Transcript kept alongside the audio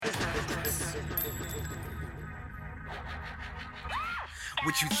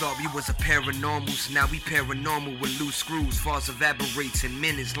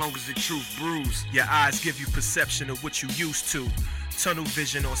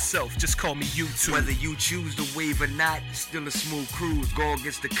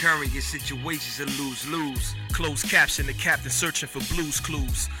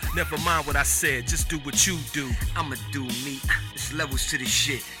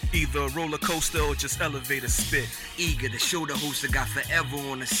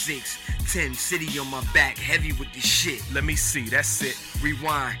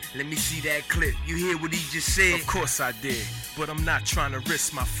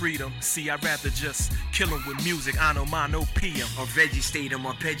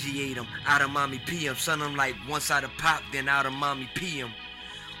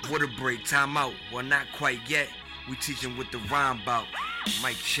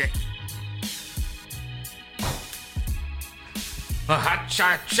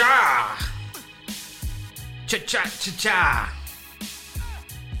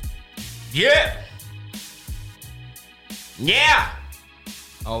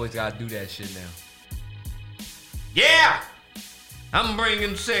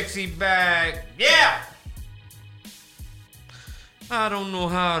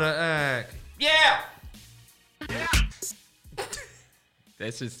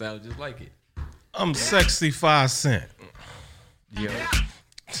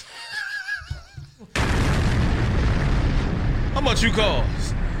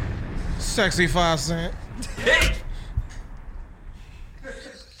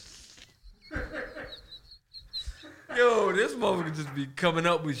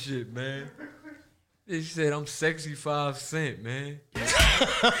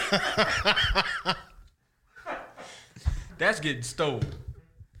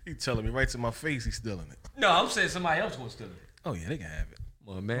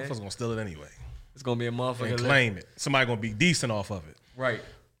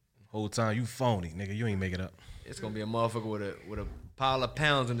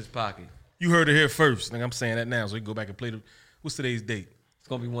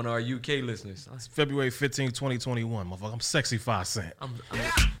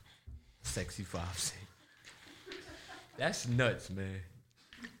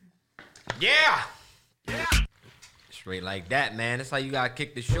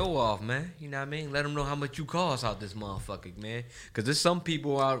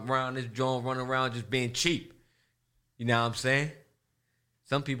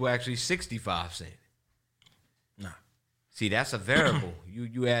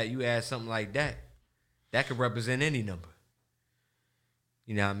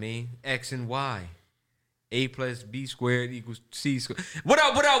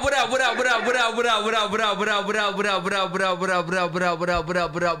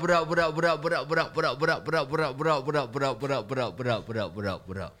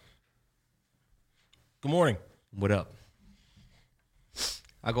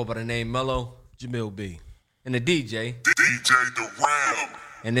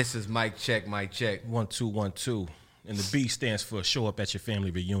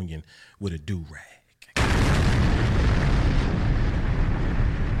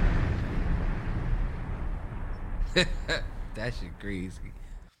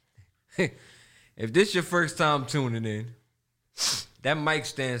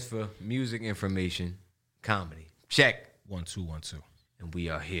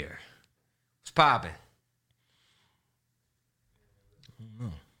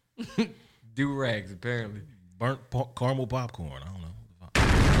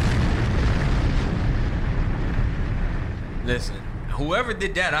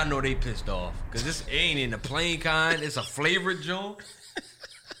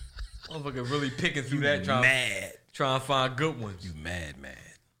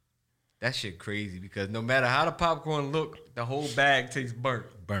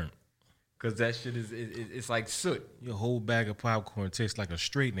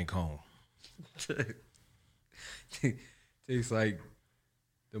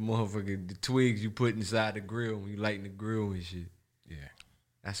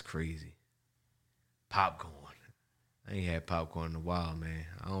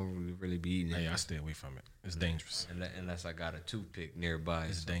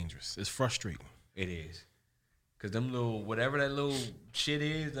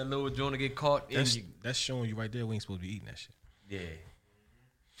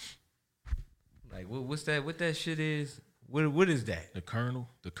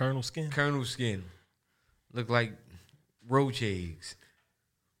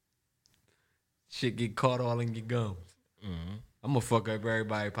I'm gonna fuck up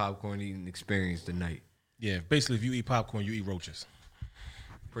everybody popcorn eating experience tonight. Yeah, basically, if you eat popcorn, you eat roaches.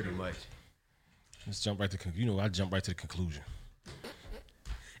 Pretty much. Let's jump right to I jump right to the conclusion.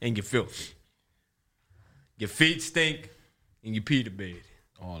 And you're filthy. Your feet stink, and you pee the bed.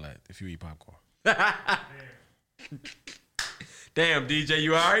 All that if you eat popcorn. Damn, DJ,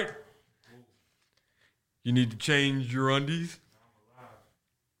 you all right? You need to change your undies?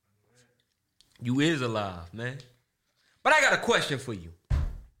 You is alive, man. But I got a question for you.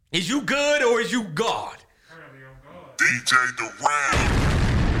 Is you good or is you God? DJ The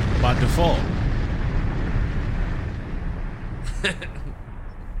Ram. By default.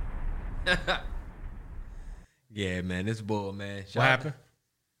 Yeah, man, this bull, man. What happened?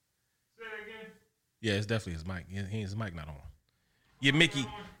 Say it again. Yeah, it's definitely his mic. His mic not on. Your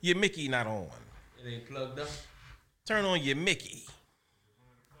Mickey not on. It ain't plugged up. Turn on your Mickey.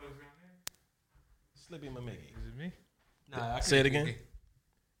 Slip him a Mickey. Is it me? Nah, Say it again.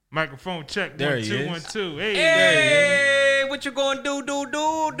 Microphone check. There 1 he 2 is. 1 2. Hey, Hey, what you gonna do?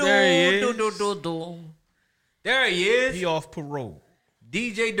 There he Do. There he is. He off parole.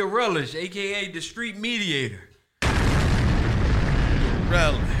 DJ the Relish, aka the Street Mediator.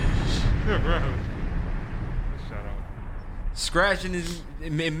 Relish. Shout out. Scratching his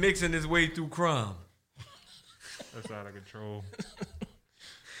and mixing his way through crime. That's out of control.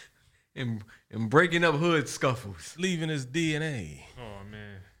 And breaking up hood scuffles. Leaving his DNA. Oh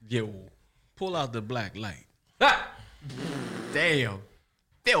man. Yo. Pull out the black light. Ah! Damn.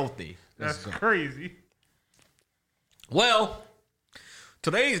 Filthy. That's crazy. Well,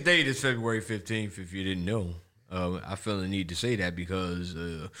 today's date is February 15th, if you didn't know. I feel the need to say that because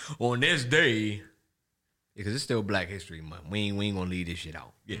on this day, because it's still Black History Month, we ain't gonna leave this shit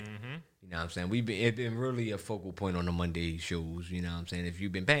out. Yeah. Mm-hmm. You know what I'm saying? It's been really a focal point on the Monday shows, you know what I'm saying, if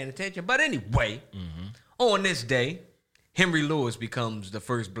you've been paying attention. But anyway, on this day, Henry Lewis becomes the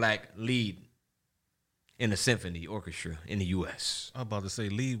first black lead in a symphony orchestra in the U.S. I'm about to say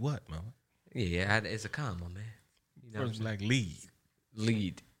lead what, man? Yeah, it's a comma, man. You know First black lead.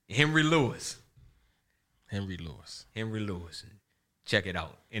 lead. Henry Lewis. Henry Lewis. Henry Lewis. Check it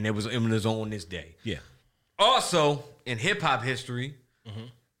out. And it was on this day. Yeah. Also, in hip hop history,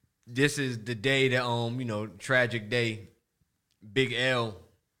 this is the day that tragic day. Big L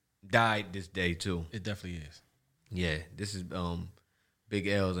died this day too. It definitely is. Yeah, this is Big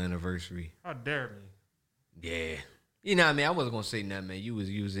L's anniversary. How dare me? Yeah. You know what I mean? I wasn't gonna say nothing, man. You was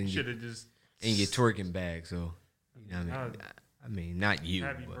in Should have just your twerking bag, so you know what I mean? I mean, not you.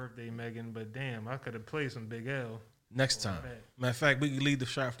 happy but. birthday, Megan. But damn, I could have played some Big L. Next time. Matter of fact, we can lead the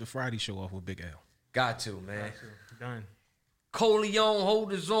Shot After Friday show off with Big L. Got to, man. Done. Coleon,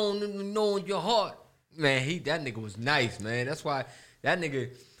 hold his own, knowing your heart. Man, that nigga was nice, man. That's why that nigga, you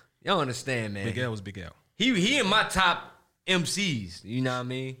don't understand, man. Big L was Big L. He in my top MCs, you know what I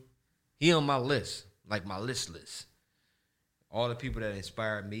mean? He on my list, like my list. All the people that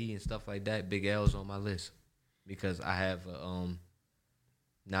inspired me and stuff like that, Big L's on my list. Because I have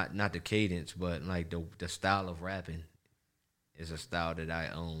not the cadence, but like the style of rapping is a style that I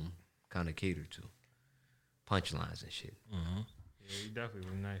kind of cater to. Punchlines and shit. Yeah, he definitely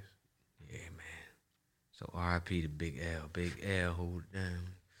was nice. Yeah, man. So R.I.P. to Big L. Big L, who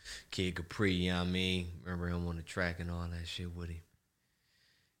Kid Capri, you know what I mean? Remember him on the track and all that shit with him.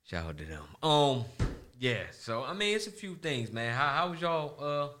 Shout out to them. Yeah, so I mean it's a few things, man. How was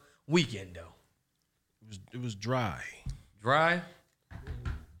y'all weekend though? It was dry. Dry?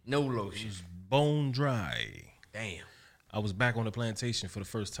 No It lotion. was bone dry. Damn. I was back on the plantation for the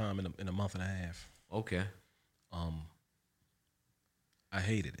first time in a month and a half. Okay. I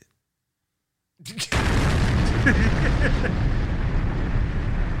hated it.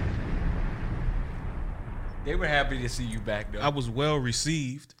 They were happy to see you back though. I was well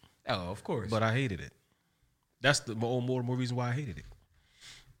received, Oh, of course. but I hated it. That's the more reason why I hated it.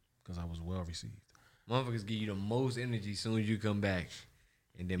 Because I was well received. Motherfuckers give you the most energy as soon as you come back.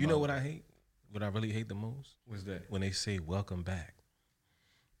 And then You know what I hate? What I really hate the most? What's that? When they say welcome back.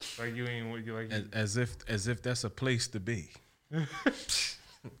 Like you ain't what you like. As if that's a place to be.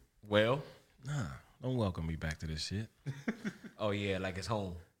 Well. Nah, don't welcome me back to this shit. Oh yeah, like it's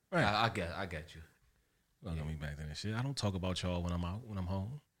home. Right. I got you. Welcome me back to this shit. I don't talk about y'all when I'm out, when I'm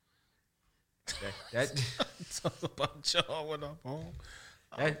home. That Talk about y'all when I'm home.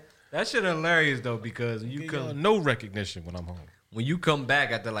 that shit hilarious though because when you Give come y'all no recognition when I'm home. when you come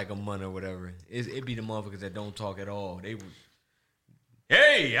back after like a month or whatever, it be the motherfuckers that don't talk at all. They would,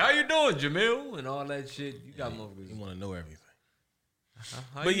 hey, how you doing, Jamil, and all that shit. You got motherfuckers. You want to know everything.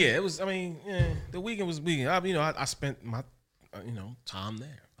 How But you- yeah, it was. I mean, the weekend was weekend. I spent my time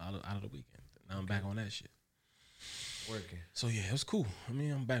there out of the weekend. Now I'm back on that shit. Working. So yeah, it was cool. I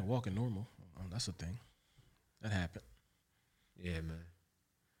mean, I'm back walking normal. That's a thing. That happened. Yeah, man.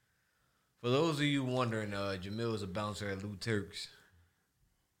 For those of you wondering, Jamil is a bouncer at Lou Turk's.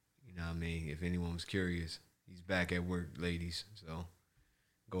 You know what I mean? If anyone was curious, he's back at work, ladies. So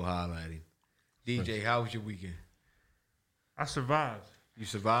go holler at him. DJ, how was your weekend? I survived. You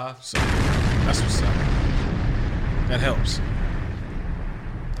survived? So that's what's up. That helps.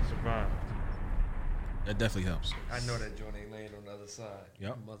 I survived. That definitely helps. I know that joint ain't laying on the other side.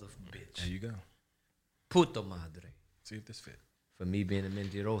 Yep. Mother bitch. There you go. Puta madre. See if this fit. For me being a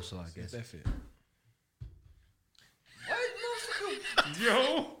mentiroso, I See if guess. that fit. What?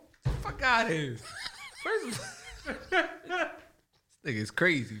 Yo. Fuck out of here. First of all, this nigga's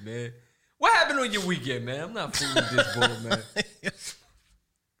crazy, man. What happened on your weekend, man? I'm not fooling with this bull, man.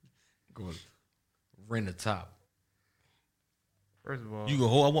 Go rent a top. First of all, You go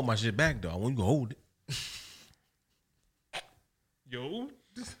hold. I want my shit back though. I want you to hold it. yo.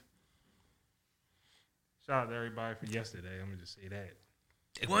 Shout out to everybody for yesterday. I'm gonna just say that.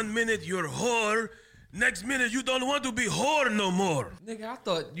 1 minute you're whore, next minute you don't want to be whore no more. Nigga, I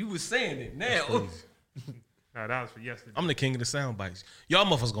thought you was saying it now. Nah, that was for yesterday. I'm the king of the sound bites. Y'all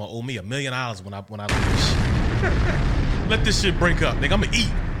motherfuckers gonna owe me $1 million when I leave this shit. Let this shit break up, nigga.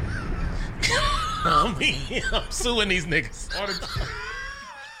 I'ma eat. I'm suing these niggas.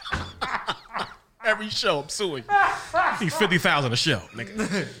 Every show, I'm suing. Need $50,000 a show,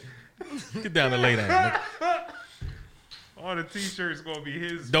 nigga. Get down and lay down, nigga. All the t-shirts gonna be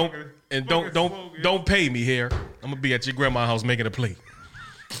his. Don't fucking slogan. don't pay me here. I'm gonna be at your grandma's house making a plate.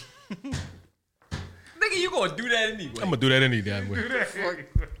 Nigga, you gonna do that anyway. I'm gonna do that any damn way. Do that.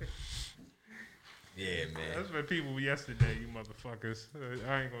 Yeah, man. That's for people yesterday, you motherfuckers.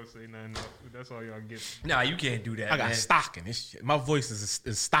 I ain't gonna say nothing else. That's all y'all get. Nah, you can't do that, I got man. stock in this shit. My voice is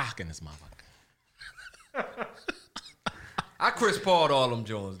stock in this motherfucker. I Chris Paul'd all them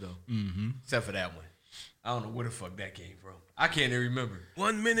Jones, though. Mm-hmm. Except for that one. I don't know where the fuck that came from. I can't even remember.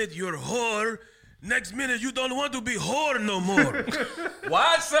 1 minute you're whore, next minute you don't want to be whore no more.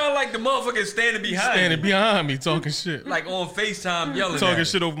 Why it sound like the motherfucker standing behind Standing me? behind me talking shit. Like on FaceTime yelling at Talking me.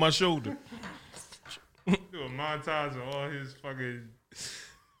 shit over my shoulder. Do a montage of all his fucking.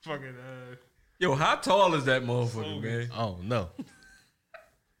 Yo, how tall is that motherfucker, man? Oh no.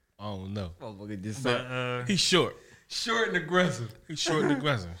 Oh no. Motherfucker just But He's short. short and aggressive. He's short and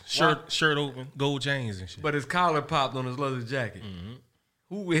aggressive. Shirt open, gold chains and shit. But his collar popped on his leather jacket. Mm-hmm.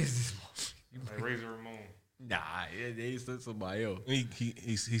 Who is this motherfucker? like Razor Ramon. Nah, they said somebody else.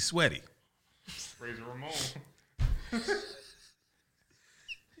 He's sweaty. Razor Ramon.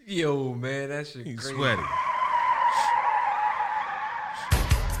 Yo, man, that shit He's crazy. sweaty.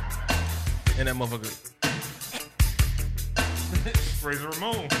 And that motherfucker. Razor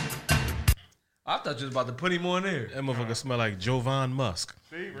Ramon. I thought you was about to put him on there. That motherfucker smell like Jovan Musk.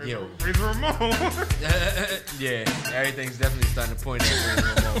 See, Yo. Razor Ramon. Yeah, everything's definitely starting to point at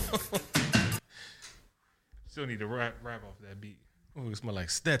Razor Ramon. Still need to rap off that beat. Motherfucker smell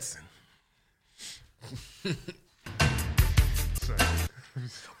like Stetson. So.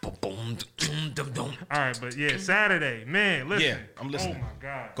 Boom, dum, dum. All right, but yeah, Saturday, man. Listen. Yeah, I'm listening. Oh my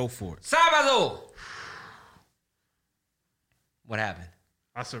God. Go for it. Sábado. What happened?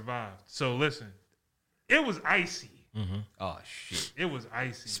 I survived. So listen, it was icy. Oh shit. It was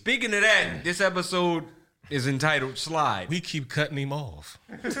icy. Speaking of that, this episode is entitled Slide. We keep cutting him off.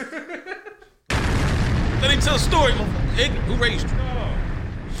 Let him tell a story, motherfucker. Ignorant. Who raised you? No.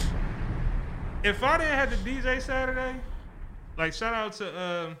 If I didn't have the DJ Saturday, like shout out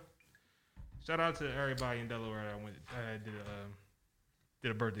to everybody in Delaware that I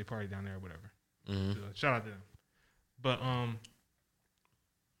did a birthday party down there or whatever. So, shout out to them. But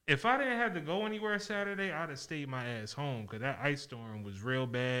if I didn't have to go anywhere Saturday, I'd have stayed my ass home because that ice storm was real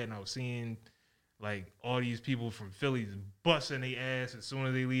bad, and I was seeing like all these people from Philly busting their ass as soon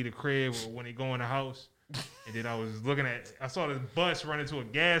as they leave the crib or when they go in the house. And then I saw this bus run into a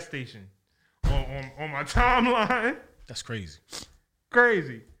gas station on my timeline. That's crazy.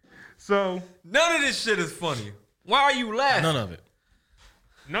 Crazy. So None of this shit is funny. Why are you laughing? None of it.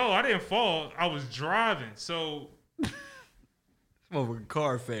 no, I didn't fall. I was driving. So Motherfucking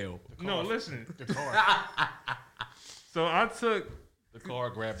car failed. no, listen. The car. So I took. The car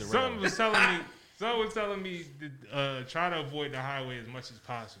grabbed the Something rail. was telling me to try to avoid the highway as much as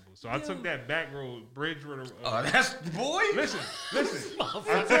possible. So I took that back road, Bridgewater. Oh, that's boy. Listen.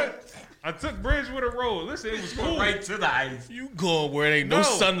 I took Bridgewater Road. Listen, it was cool. Right to the ice. You going where it ain't no No.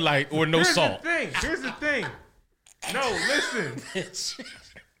 sunlight or no Here's salt. Here's the thing. No, listen.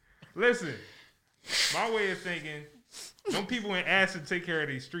 Listen. My way of thinking, Them people in Aston take care of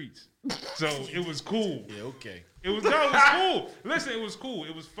these streets. So it was cool. Yeah, okay. It was cool. Listen, it was cool.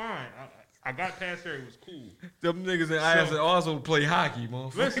 It was fine. I got past there. It was cool. Them niggas in Aston also play hockey,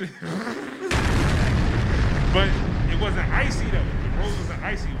 motherfucker. Listen. But it wasn't icy, though. The road wasn't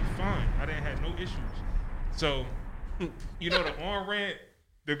icy. It was fine. I didn't have no issues. So, you know the on-ramp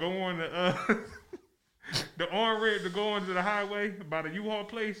to go on the... the on-ramp to go onto the highway by the U-Haul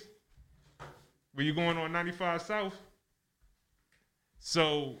place where you're going on 95 South.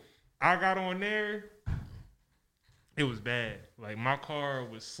 So I got on there. It was bad. Like my car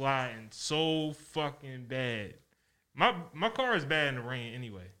was sliding so fucking bad. My car is bad in the rain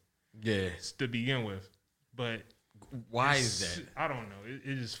anyway. Yeah. To begin with. But why is that? I don't know.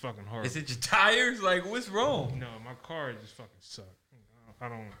 It's just fucking hard. Is it your tires? Like, what's wrong? No, my car just fucking suck. I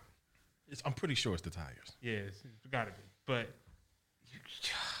don't... I'm pretty sure it's the tires. Yeah, it's gotta be. But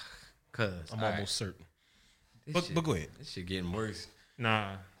Cause I'm almost certain. But go ahead. This shit getting worse.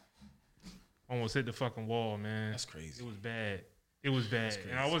 nah. Almost hit the fucking wall, man. That's crazy. It was bad. It was bad.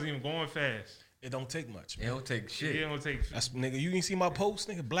 And I wasn't even going fast. It don't take much, It man. don't take shit. It don't take... That's nigga. You didn't see my post,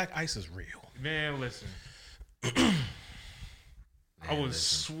 nigga. Black ice is real. Man, listen. I was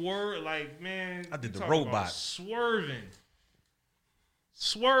swerving, like, man. I did you the talking about robot.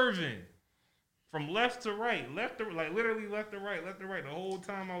 Swerving. From left to right. Like, literally left to right. The whole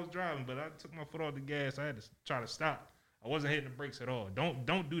time I was driving. But I took my foot off the gas. I had to try to stop. I wasn't hitting the brakes at all.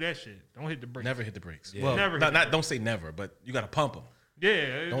 Don't do that shit. Don't hit the brakes. Never hit the brakes. Yeah. Well, Never hit not, the not brakes. don't say never, but you gotta pump them.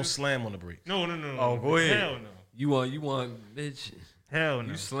 Yeah. Don't slam on the brakes. No. Oh, go ahead. Hell no. You want, bitch. Hell no.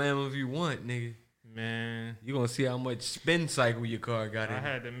 You slam if you want, nigga. Man. You gonna see how much spin cycle your car got in I it.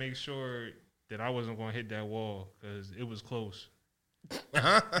 had to make sure that I wasn't going to hit that wall because it was close.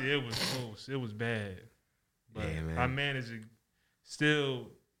 It was close. It was bad. But Yeah, man. I managed to still,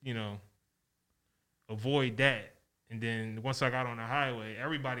 avoid that. And then once I got on the highway,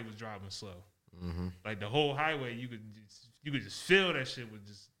 everybody was driving slow. Mm-hmm. Like the whole highway, you could just feel that shit was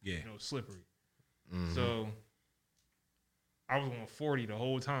just slippery. Mm-hmm. So I was on 40 the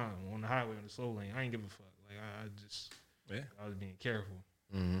whole time on the highway on the slow lane. I ain't give a fuck. Like I was being careful.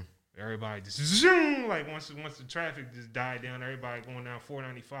 Mm-hmm. Everybody just zoom, like once the traffic just died down, everybody going down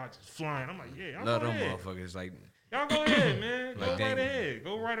 495 just flying. I'm like, yeah, y'all Love go them ahead. motherfuckers. Like Y'all go ahead, man. Like Go right ahead.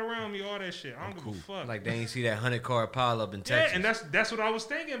 Go right around me, all that shit. I don't give a fuck. they ain't see that 100-car pile up in yeah, Texas. and that's what I was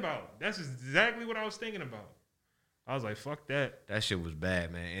thinking about. That's exactly what I was thinking about. I was like, fuck that. That shit was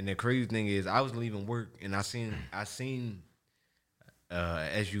bad, man. And the crazy thing is, I was leaving work and I seen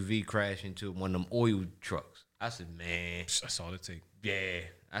SUV crash into one of them oil trucks. I said, man, That's all it take. yeah.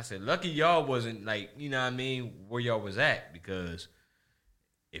 I said, lucky y'all wasn't like, you know what I mean, where y'all was at, because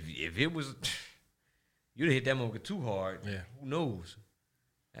if it was, you'd have hit that motherfucker too hard. Yeah. Who knows?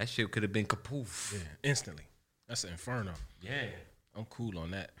 That shit could have been kapoof. Yeah, instantly. That's an inferno. Yeah. I'm cool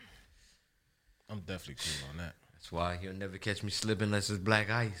on that. I'm definitely cool on that. That's why you'll never catch me slipping unless it's black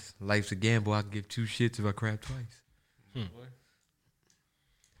ice. Life's a gamble. I can give two shits if I crap twice. Like,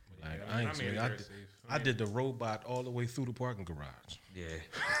 Yeah, I ain't made it saying very safe. I did the robot all the way through the parking garage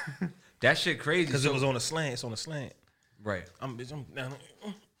Yeah. That shit crazy. because it was on a slant. It's on a slant. right. I'm down.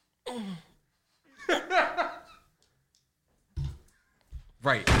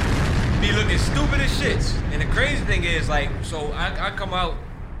 Right. Be looking stupid as shit. And the crazy thing is, like, so I come out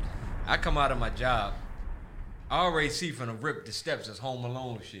of my job. I already see from the rip the steps as Home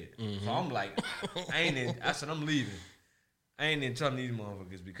Alone shit. Mm-hmm. So I'm like, I said, I'm leaving. I ain't in telling these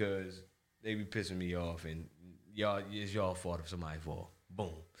motherfuckers because they be pissing me off and it's y'all fault if somebody fall.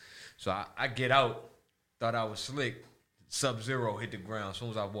 Boom. So I get out, thought I was slick. Sub-Zero hit the ground as soon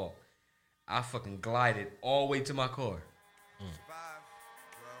as I walked. I fucking glided all the way to my car. I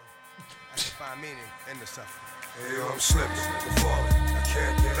can find meaning in the suffering. Hey, yo, I'm slipping, I'm falling, I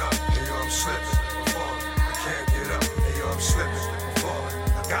can't get up. Hey, yo, I'm slipping, I'm falling, I can't get up. Hey, yo, I'm slipping, I'm falling,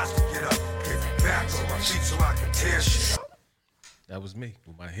 I got to get up. Get back on my feet so I can tear shit up. That was me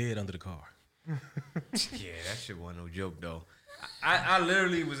with my head under the car. Yeah, that shit wasn't no joke though. I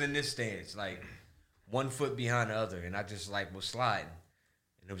literally was in this stance, like 1 foot behind the other, and I just like was sliding,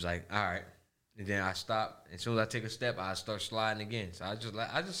 and it was like, all right. And then I stopped. As soon as I take a step, I start sliding again. So I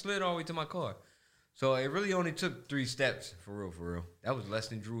just slid all the way to my car. So it really only took 3 steps, for real. That was less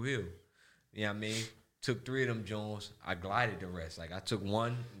than Drew Hill. You know what I mean? Took 3 of them Jones. I glided the rest. Like I took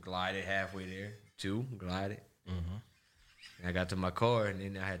 1, glided halfway there. 2, glided. Mm-hmm. And I got to my car, and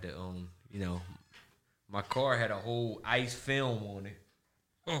then I had to, my car had a whole ice film on it.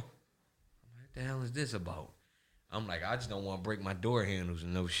 What the hell is this about? I'm like, I just don't want to break my door handles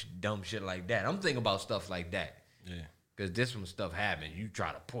and no dumb shit like that. I'm thinking about stuff like that. Yeah. Because this when stuff happens. You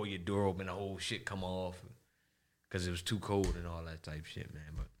try to pull your door open, the whole shit come off. because it was too cold and all that type shit, man.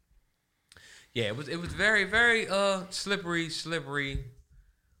 But yeah, it was very, very slippery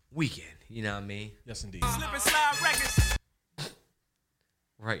weekend. You know what I mean? Yes, indeed. Slip and slide records.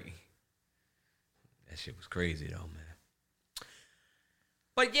 Right. That shit was crazy though, man.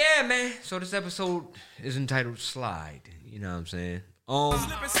 But yeah, man. So this episode is entitled Slide. You know what I'm saying?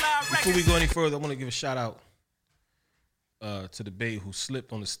 Slip and slide Before we records. go any further, I want to give a shout out to the babe who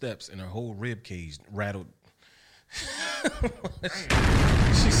slipped on the steps and her whole rib cage rattled. She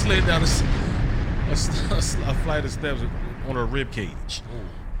slid down a flight of steps on her rib cage,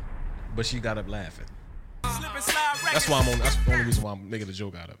 but she got up laughing. Slip and slide records. That's why that's the only reason why I'm making a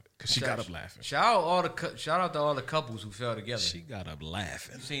joke out of it, because she got up laughing. Shout out to all the couples who fell together. She got up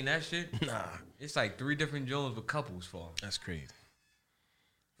laughing. You seen that shit? Nah, It's like 3 different Jones with couples fall. that's crazy.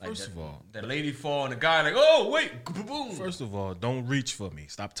 Like First of all, the lady fall and the guy like, oh wait, boom. First of all, don't reach for me.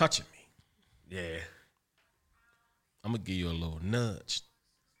 Stop touching me. Yeah. I'm gonna give you a little nudge.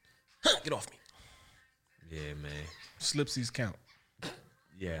 Get off me. Yeah, man. Slipsies count.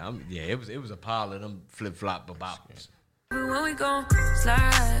 Yeah, it was a pile of them flip flop bops. When we gon'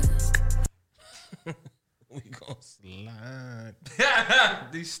 slide, We gonna slide.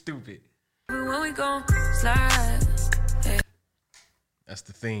 These stupid. when we gon' slide. That's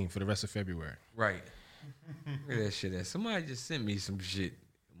the theme for the rest of February. Right. Look at that shit. Somebody just sent me some shit.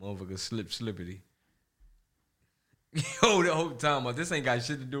 Motherfucker slippity. Yo, the whole time, this ain't got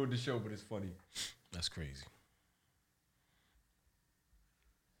shit to do with the show, but it's funny. That's crazy.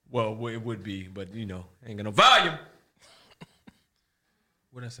 Well, it would be, but you know, ain't got no volume.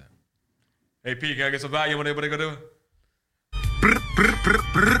 What that's at? Hey, P, can I get some volume on it? What they gonna do? There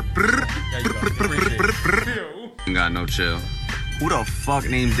you go. Appreciate it. Ain't got no chill. Who the fuck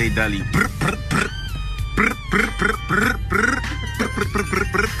names they deli?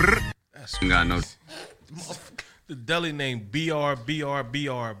 That's Ain't got no. the deli name BR.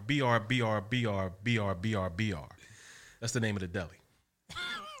 That's the name of the deli.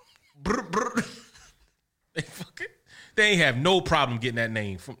 They ain't have no problem getting that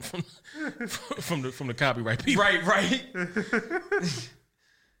name from the copyright people. Right.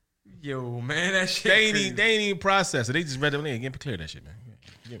 Yo, man, that shit. They crazy. ain't even process it. They just read it. They ain't clear that shit, man.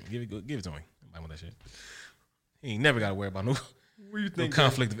 Give it to me. I want that shit. He ain't never got to worry about no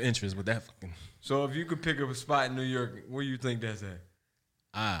conflict of interest with that fucking. So if you could pick up a spot in New York, where you think that's at?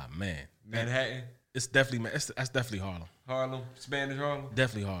 Ah, man. Manhattan, It's definitely that's definitely Harlem. Harlem, Spanish Harlem.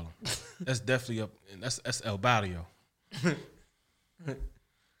 Definitely Harlem. That's definitely up. That's El Barrio.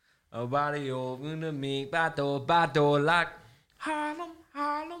 A barrio una mi bato like Harlem.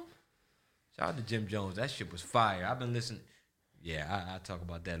 Shout out to Jim Jones. That shit was fire. I've been listening. Yeah, I'll talk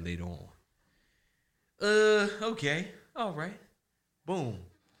about that later on. Okay. All right. Boom.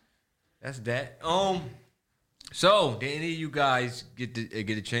 That's that. So did any of you guys get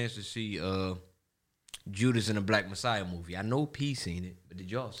a chance to see Judas and the Black Messiah movie? I know P seen it, but did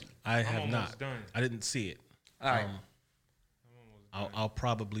y'all see it? I have almost not. done. I didn't see it. All right. I'll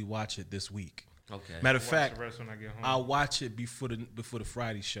probably watch it this week. Okay. Matter of Watch fact, the rest when I get home. I'll watch it before the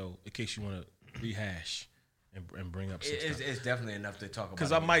Friday show in case you want to rehash and bring up some stuff. It's definitely enough to talk about.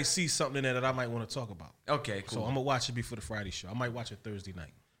 Because I might see something in there that I might want to talk about. Okay, So cool. I'm gonna watch it before the Friday show. I might watch it Thursday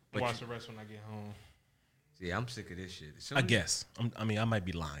night. Watch the rest when I get home. See, I'm sick of this shit. As soon I as- guess. I mean, I might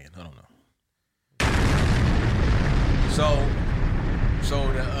be lying. I don't know. So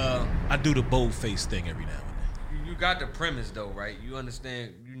the I do the bold face thing every now and then. you got the premise though, right? You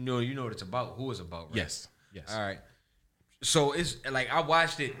understand? You know what it's about. Who it's about, right? Yes. All right. So it's like I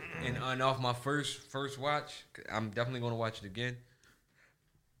watched it and off my first watch. I'm definitely gonna watch it again.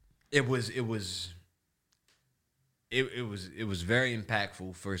 It was very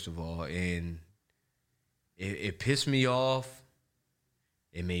impactful, first of all, and it pissed me off.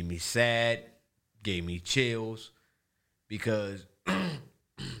 It made me sad, gave me chills, because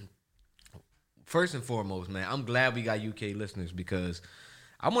first and foremost, man, I'm glad we got UK listeners, because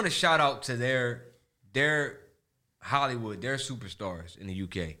I want to shout out to their Hollywood, their superstars in the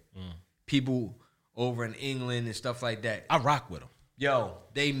UK. People over in England and stuff like that. I rock with them. Yo,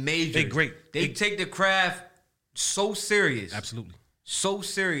 they major. They great. They take the craft so serious. Absolutely. So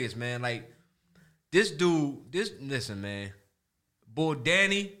serious, man. Like, listen, man. Boy,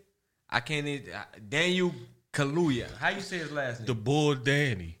 Danny, I can't even, Daniel Kaluuya. How you say his last name? The Bull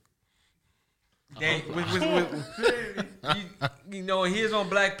Danny. You know, he's on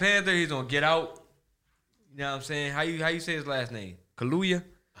Black Panther. He's on Get Out. You know what I'm saying? How you say his last name? Kaluuya?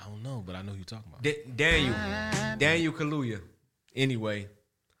 I don't know, but I know who you're talking about. Daniel Kaluuya. Anyway,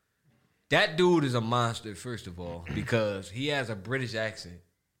 that dude is a monster, first of all, because he has a British accent.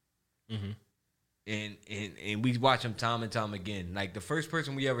 Mm-hmm. and we watch him time and time again. Like the first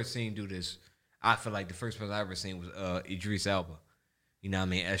person we ever seen do this, I feel like the first person I ever seen was Idris Elba. You know what I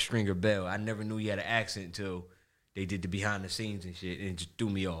mean? As Stringer Bell. I never knew he had an accent until they did the behind the scenes and shit, and it just threw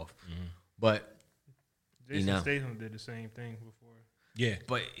me off. Mm-hmm. But Jason Statham did the same thing before. Yeah.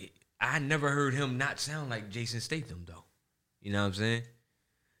 But I never heard him not sound like Jason Statham, though. You know what I'm saying?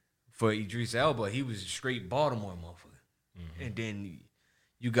 For Idris Elba, he was a straight Baltimore motherfucker. Mm-hmm. And then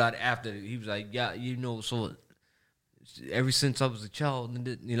you got after, he was like, yeah, you know, so ever since I was a child,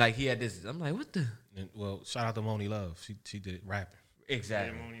 and like he had this, I'm like, what the? And, well, shout out to Moni Love. She did it rapping.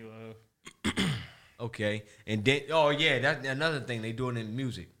 Exactly. Yeah, Moni Love. Okay. And then, oh, yeah, that's another thing. They do it in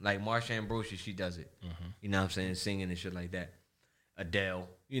music. Like Marsha Ambrosius, she does it. Mm-hmm. You know what I'm saying? Singing and shit like that. Adele.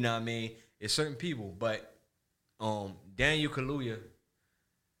 You know what I mean? It's certain people. But Daniel Kaluuya,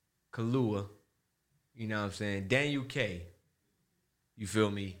 you know what I'm saying? Daniel K. You feel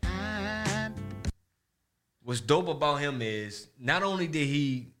me? What's dope about him is not only did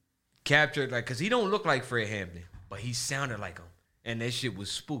he capture, like, because he don't look like Fred Hampton, but he sounded like him. And that shit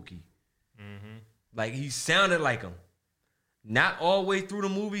was spooky. Mm-hmm. Like, he sounded like him. Not all the way through the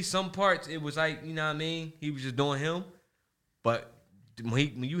movie. Some parts, it was like, you know what I mean? He was just doing him. But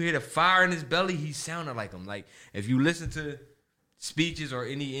when you hear the fire in his belly, he sounded like him. Like, if you listen to speeches or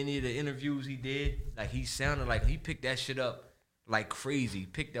any of the interviews he did, like, he sounded like he picked that shit up like crazy.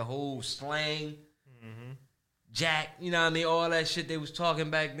 Picked the whole slang, Jack, you know what I mean? All that shit they was talking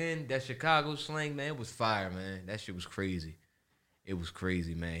back then, that Chicago slang, man, it was fire, man. That shit was crazy. It was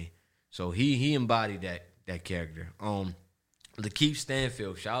crazy, man. So he embodied that character. Lakeith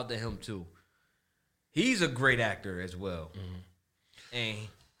Stanfield, shout out to him too. He's a great actor as well. Mm-hmm. And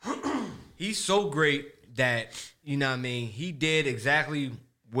he's so great that, you know what I mean, he did exactly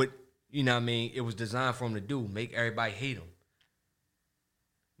what, you know what I mean, it was designed for him to do, make everybody hate him.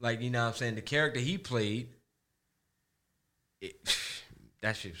 Like, you know what I'm saying, the character he played,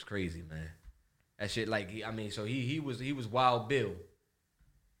 that shit was crazy, man. That shit, like, so he was Wild Bill.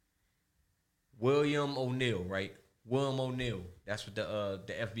 William O'Neill, right? William O'Neill. That's what the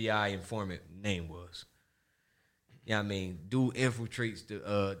FBI informant name was. You know what I mean? Dude infiltrates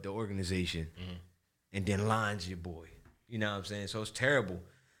the organization and then lines your boy. You know what I'm saying? So it's terrible.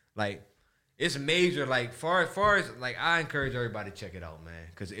 Like, it's major. Like, far as, like, I encourage everybody to check it out, man,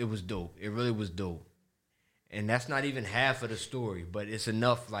 because it was dope. It really was dope. And that's not even half of the story, but it's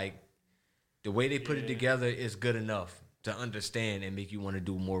enough, like, the way they put it together is good enough to understand and make you want to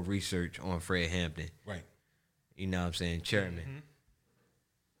do more research on Fred Hampton. Right. You know what I'm saying? Chairman. Mm-hmm.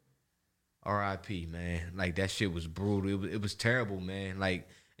 R.I.P., man. Like, that shit was brutal. It was terrible, man. Like,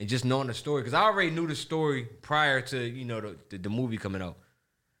 and just knowing the story, because I already knew the story prior to, you know, the movie coming out.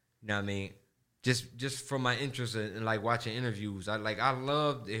 You know what I mean? Just from my interest in like, watching interviews. I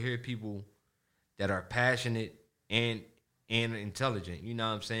love to hear people that are passionate and intelligent. You know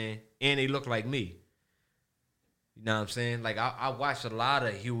what I'm saying? And they look like me. You know what I'm saying? Like, I watched a lot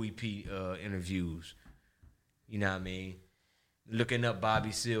of Huey P. Interviews. You know what I mean? Looking up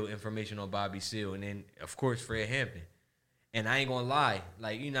Bobby Seale, information on Bobby Seale, and then, of course, Fred Hampton. And I ain't gonna lie.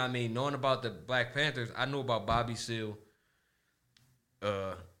 Like, you know what I mean? Knowing about the Black Panthers, I know about Bobby Seale,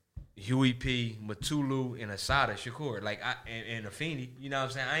 Huey P., Matulu, and Asada Shakur. Like, and Afeni. You know what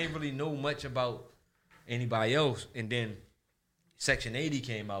I'm saying? I ain't really know much about anybody else. And then Section 80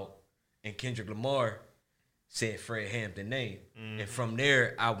 came out, and Kendrick Lamar said Fred Hampton name. Mm-hmm. And from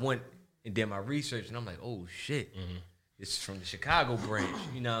there, I went and did my research, and I'm like, oh, shit. Mm-hmm. It's from the Chicago branch.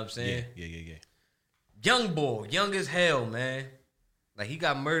 You know what I'm saying? Yeah. Young boy, young as hell, man. Like, he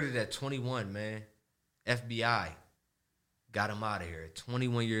got murdered at 21, man. FBI got him out of here at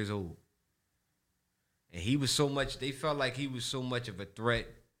 21 years old. And he was so much, they felt like he was so much of a threat,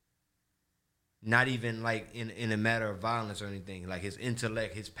 not even like in a matter of violence or anything. Like, his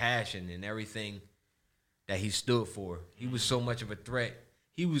intellect, his passion, and everything that he stood for. He was so much of a threat.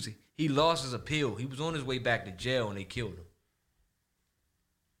 He lost his appeal. He was on his way back to jail and they killed him.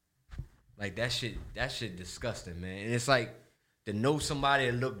 Like, that shit disgusting, man. And it's like, to know somebody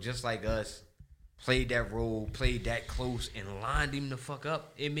that looked just like us, played that role, played that close, and lined him the fuck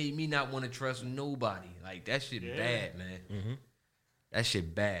up, it made me not want to trust nobody. Like, that shit bad, man. Mm-hmm. That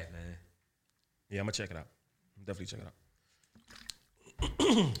shit bad, man. Yeah, I'm gonna check it out. Definitely check it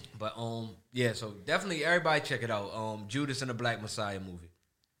out. But yeah, so definitely everybody check it out. Judas and the Black Messiah movie.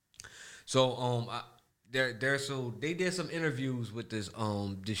 So they did some interviews with this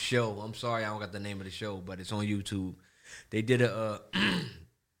show. I'm sorry I don't got the name of the show, but it's on YouTube. They did an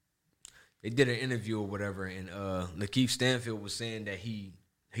interview or whatever, and Lakeith Stanfield was saying that he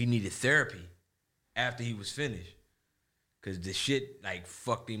needed therapy after he was finished. Cause the shit like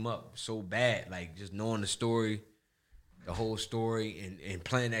fucked him up so bad. Like just knowing the story, the whole story, and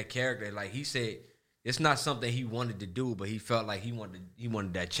playing that character. Like he said, it's not something he wanted to do, but he felt like he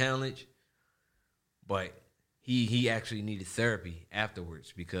wanted that challenge. But he actually needed therapy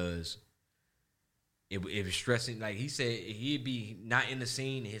afterwards because it was stressing. Like he said, he'd be not in the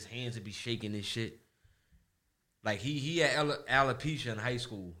scene, and his hands would be shaking and shit. Like he had alopecia in high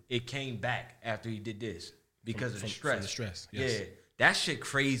school. It came back after he did this because of the stress. From the stress, yes. Yeah, that shit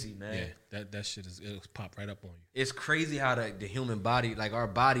crazy, man. Yeah, that shit it'll pop right up on you. It's crazy how the human body, like our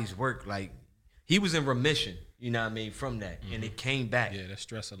bodies work. Like he was in remission, you know what I mean, from that, and it came back. Yeah, that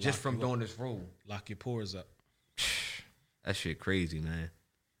stress just from doing this role. Lock your pores up. That shit crazy, man.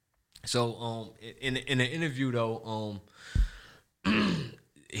 So in the interview though,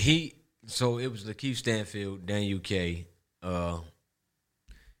 so it was Lakeith Stanfield, Dan UK,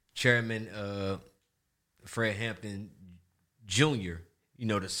 Chairman Fred Hampton Jr., you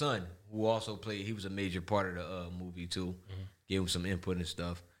know, the son, who also played, he was a major part of the movie too. Gave him some input and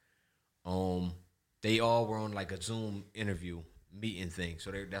stuff. They all were on like a Zoom interview meeting thing.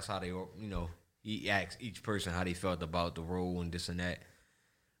 So that's how they, you know, he asked each person how they felt about the role and this and that.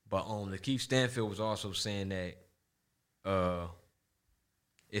 But Lakeith Stanfield was also saying that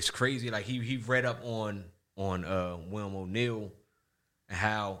it's crazy. Like he read up on William O'Neal and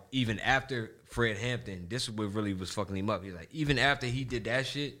how even after Fred Hampton, this is what really was fucking him up. He's like, even after he did that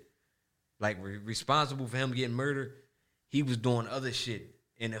shit, like responsible for him getting murdered, he was doing other shit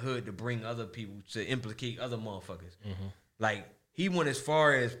in the hood to bring other people, to implicate other motherfuckers. Like he went as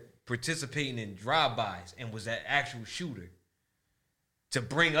far as participating in drive-bys and was that actual shooter to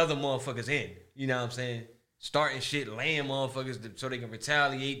bring other motherfuckers in. You know what I'm saying? Starting shit, laying motherfuckers so they can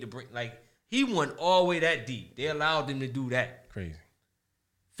retaliate to bring. Like he went all the way that deep. They allowed him to do that. Crazy,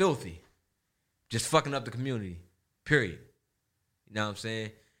 filthy, just fucking up the community. Period. You know what I'm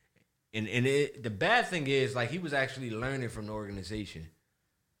saying? And the bad thing is, like, he was actually learning from the organization.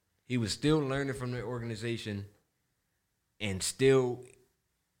 He was still learning from the organization, and still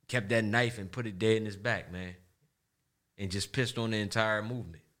kept that knife and put it dead in his back, man. And just pissed on the entire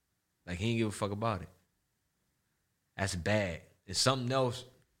movement. Like, he didn't give a fuck about it. That's bad. And something else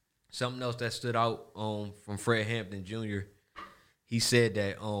that stood out from Fred Hampton Jr., he said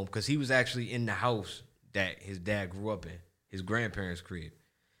that, because he was actually in the house that his dad grew up in, his grandparents' crib.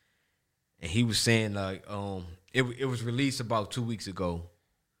 And he was saying, like, it was released about 2 weeks ago,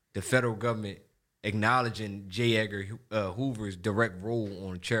 the federal government acknowledging J. Edgar Hoover's direct role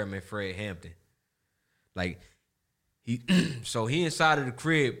on Chairman Fred Hampton. Like, so he inside of the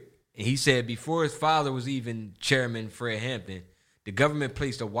crib, and he said before his father was even Chairman Fred Hampton, the government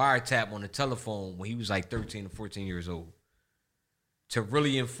placed a wiretap on the telephone when he was like 13 or 14 years old. To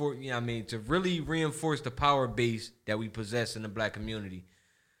really reinforce the power base that we possess in the black community,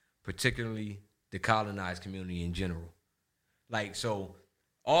 particularly the colonized community in general. Like, so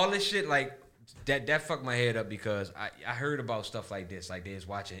all this shit, like, that fucked my head up because I heard about stuff like this. Like, they was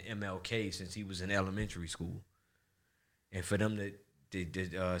watching MLK since he was in elementary school. And for them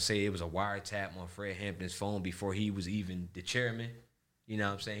to say it was a wiretap on Fred Hampton's phone before he was even the chairman, you know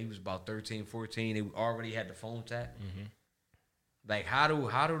what I'm saying? He was about 13, 14. They already had the phone tap. Mm-hmm. Like, how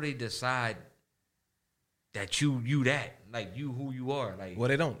do they decide that you that, like, you who you are? Like, well,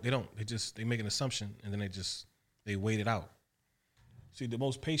 they don't. They make an assumption and then they wait it out. See, the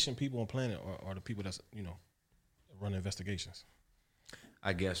most patient people on the planet are the people that's, you know, run investigations.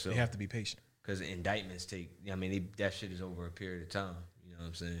 I guess so. They have to be patient because indictments take. I mean, that shit is over a period of time. You know what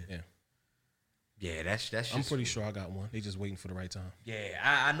I'm saying? Yeah. Yeah, that's. I'm pretty sure I got one. They just waiting for the right time. Yeah,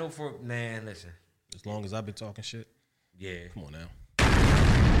 I know for man. Listen, as long as I've been talking shit. Yeah. Come on now.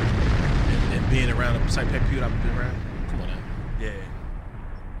 And being around the type of people I've been around. Come on now. Yeah.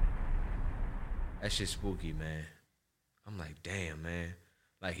 That shit's spooky, man. I'm like, damn, man.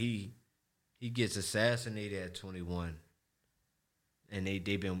 Like he gets assassinated at 21, and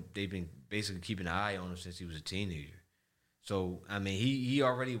they've been basically keeping an eye on him since he was a teenager. So I mean, he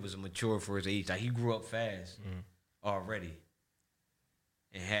already was mature for his age. Like he grew up fast already,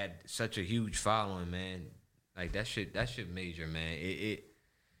 and had such a huge following, man. Like that shit major, man.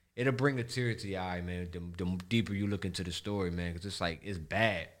 It'll bring a tear to your eye, man. The deeper you look into the story, man, because it's like it's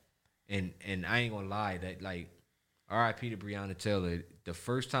bad, and I ain't gonna lie that, like, R.I.P. to Breonna Taylor. The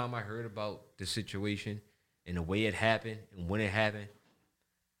first time I heard about the situation and the way it happened and when it happened,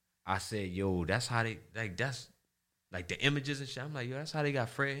 I said, "Yo, that's how they that's like the images and shit." I'm like, "Yo, that's how they got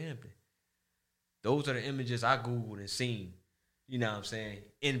Fred Hampton." Those are the images I Googled and seen. You know what I'm saying?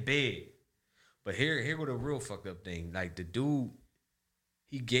 In bed. But here go the real fucked up thing. Like the dude,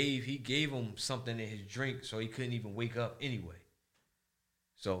 he gave him something in his drink so he couldn't even wake up anyway.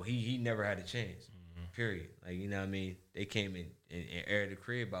 So he never had a chance. Period. Like, you know what I mean? They came in and aired the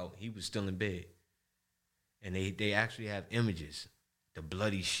crib out. He was still in bed. And they actually have images, the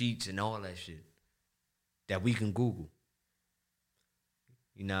bloody sheets and all that shit that we can Google.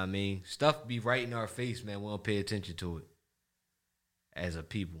 You know what I mean? Stuff be right in our face, man. We don't pay attention to it as a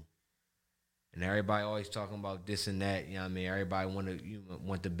people. And everybody always talking about this and that. You know what I mean? Everybody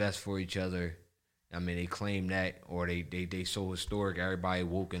want the best for each other. I mean, they claim that, or they so historic. Everybody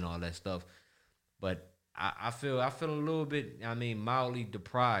woke and all that stuff. But I feel a little bit, I mean, mildly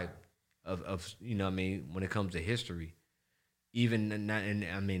deprived of you know what I mean, when it comes to history. Even not in,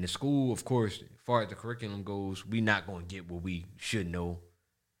 I mean, the school, of course, as far as the curriculum goes, we not going to get what we should know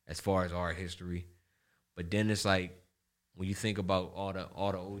as far as our history. But then it's like, when you think about all the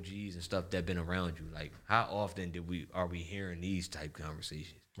OGs and stuff that been around you, like, how often are we hearing these type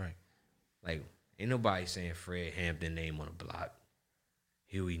conversations? Right. Like, ain't nobody saying Fred Hampton name on the block,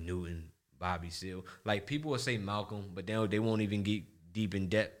 Huey Newton, Bobby Seale. Like, people will say Malcolm, but they won't even get deep in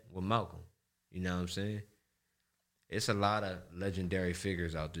depth with Malcolm. You know what I'm saying? It's a lot of legendary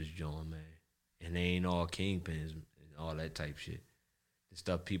figures out this joint, man. And they ain't all kingpins and all that type shit. The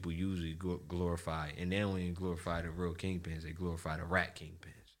stuff people usually glorify. And they don't even glorify the real kingpins. They glorify the rat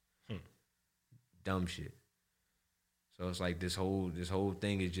kingpins. Dumb shit. So it's like this whole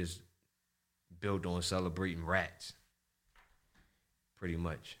thing is just built on celebrating rats. Pretty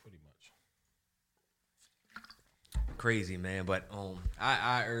much. Crazy, man. But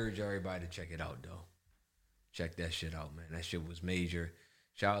I urge everybody to check it out, though. Check that shit out, man. That shit was major.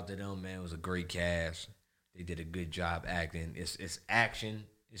 Shout out to them, man. It was a great cast. They did a good job acting. It's action.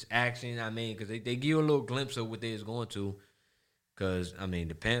 It's action, I mean, because they give you a little glimpse of what they was going to. Because, I mean,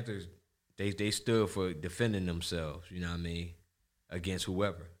 the Panthers, they stood for defending themselves, you know what I mean, against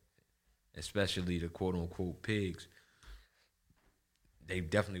whoever, especially the quote-unquote pigs. They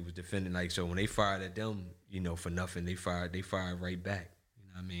definitely was defending. Like, so when they fired at them, you know, for nothing, they fired right back. You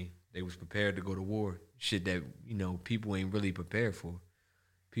know what I mean? They was prepared to go to war. Shit that, you know, people ain't really prepared for.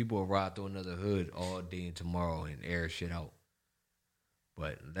 People will ride through another hood all day and tomorrow and air shit out.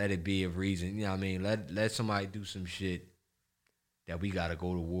 But let it be a reason. You know what I mean? Let somebody do some shit that we got to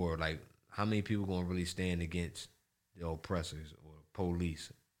go to war. Like, how many people going to really stand against the oppressors or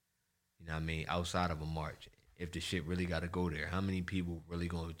police? You know what I mean? Outside of a march. If the shit really got to go there. How many people really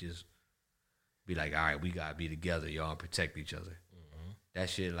going to just be like, all right, we got to be together, y'all, and protect each other? Mm-hmm. That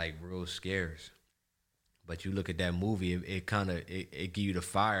shit, like, real scarce. But you look at that movie, it kind of, it give you the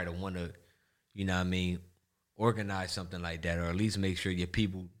fire to want to, you know what I mean, organize something like that, or at least make sure your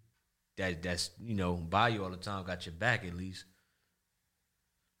people that's, you know, by you all the time got your back at least.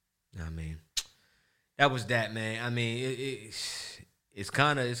 You know what I mean? That was that, man. I mean, it's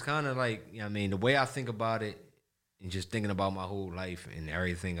kind of like, you know what I mean, the way I think about it and just thinking about my whole life and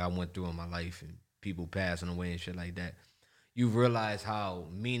everything I went through in my life and people passing away and shit like that, you realize how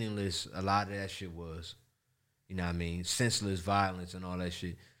meaningless a lot of that shit was. You know what I mean? Senseless violence and all that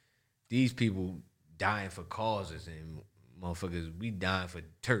shit. These people dying for causes and motherfuckers, we dying for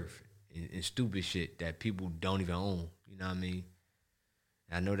turf and stupid shit that people don't even own. You know what I mean?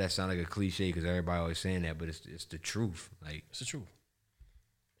 I know that sounds like a cliche because everybody always saying that, but it's the truth. Like, it's the truth.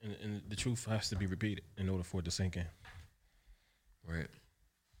 And the truth has to be repeated in order for it to sink in. Right.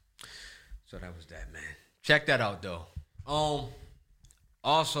 So that was that, man. Check that out, though.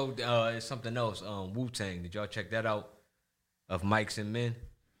 Also, it's something else. Wu-Tang. Did y'all check that out? Of Mics and Men?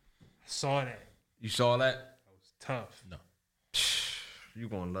 I saw that. You saw that? That was tough. No. You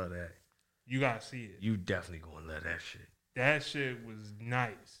gonna love that. You gotta see it. You definitely gonna love that shit. That shit was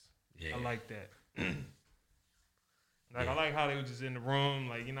nice. Yeah. I like that. Like, yeah. I like how they was just in the room,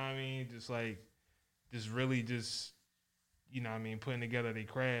 like, you know what I mean? Just like, just really just, you know what I mean, putting together their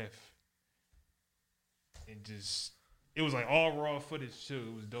craft. And just, it was like all raw footage too.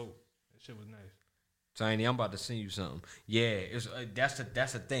 It was dope. That shit was nice. Tiny, I'm about to send you something. Yeah, it's that's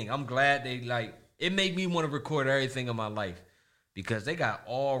the thing. I'm glad they, like, it made me want to record everything in my life because they got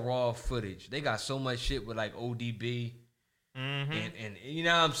all raw footage. They got so much shit with like ODB and you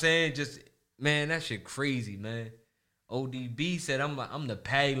know what I'm saying? Just, man, that shit crazy, man. ODB said I'm the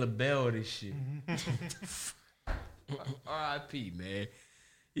Patti LaBelle of this shit. R.I.P. man.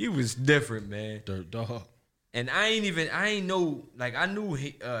 He was different, man. Dirt dog. And I ain't know, like, I knew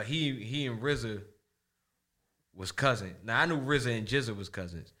he and RZA was cousins. Now I knew RZA and GZA was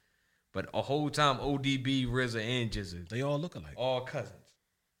cousins, but a whole time ODB, RZA, and GZA, they all look alike. All cousins.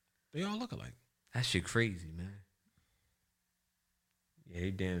 They all look alike. That shit crazy, man. Yeah,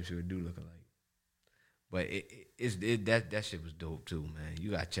 they damn sure do look alike. But that shit was dope too, man.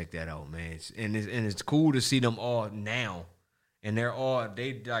 You gotta check that out, man. It's cool to see them all now, and they're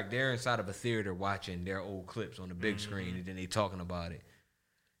inside of a theater watching their old clips on the big screen, and then they talking about it.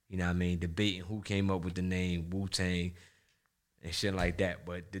 You know what I mean? Debating who came up with the name Wu-Tang and shit like that.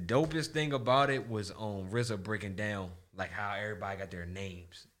 But the dopest thing about it was RZA breaking down like how everybody got their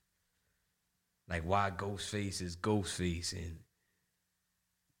names, like why Ghostface is Ghostface and.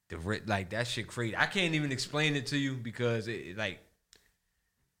 Like that shit crazy. I can't even explain it to you because it's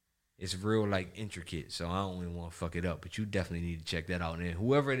real like intricate. So I don't even want to fuck it up. But you definitely need to check that out. And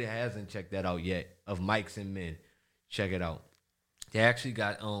whoever hasn't checked that out yet of Mics and Men, check it out. They actually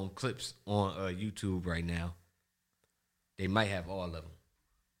got clips on YouTube right now. They might have all of them.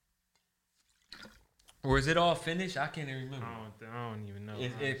 Or is it all finished? I can't even remember. I don't even know.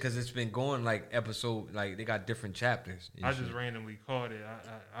 Because it's been going like episode, like they got different chapters. I just randomly caught it.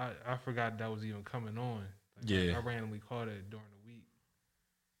 I forgot that was even coming on. I randomly caught it during the week.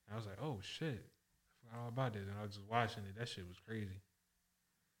 And I was like, oh shit. I forgot all about this. And I was just watching it. That shit was crazy.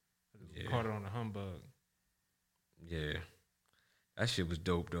 I just caught it on the humbug. Yeah. That shit was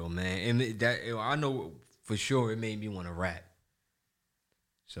dope though, man. And I know for sure it made me want to rap.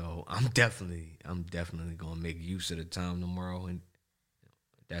 So I'm definitely gonna make use of the time tomorrow and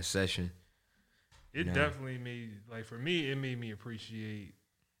that session. It definitely made, like, for me, it made me appreciate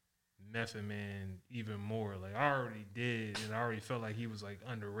Method Man even more. Like I already did, and I already felt like he was like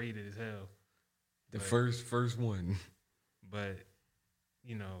underrated as hell. The first one. But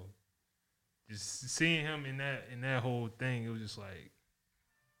you know, just seeing him in that whole thing, it was just like,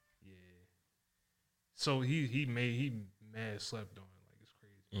 yeah. So he mad slept on.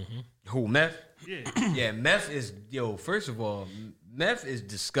 Who, Meth? Yeah. Yeah, Meth is, first of all, Meth is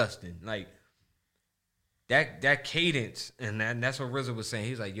disgusting. Like, that cadence, and that's what RZA was saying.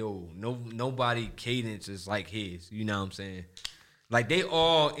 He's like, nobody cadence is like his. You know what I'm saying? Like, they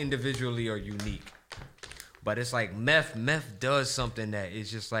all individually are unique. But it's like Meth does something that is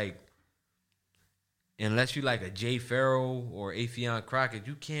just like, unless you like a Jay Farrell or Affion Crockett,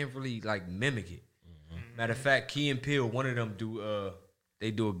 you can't really, like, mimic it. Matter of fact, Key and Peele, one of them they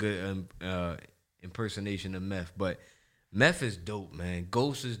do a good impersonation of Meth. But Meth is dope, man.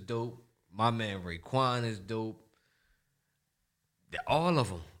 Ghost is dope. My man Raekwon is dope. All of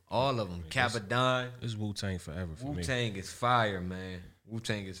them. Capadon. It's Wu-Tang forever for me. Wu-Tang is fire, man.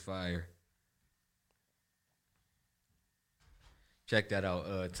 Wu-Tang is fire. Check that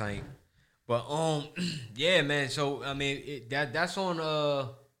out, Tank. But yeah, man. So I mean, that's on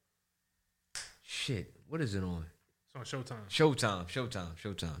shit. What is it on? It's on Showtime.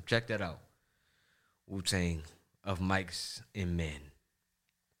 Showtime. Check that out. Wu-Tang of Mics and Men.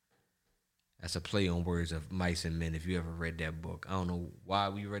 That's a play on words of Mice and Men. If you ever read that book, I don't know why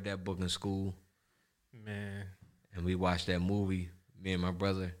we read that book in school. Man. And we watched that movie. Me and my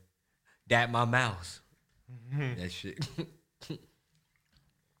brother. Dat My Mouse. That shit. All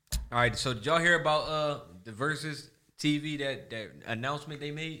right. So did y'all hear about the Versus TV that announcement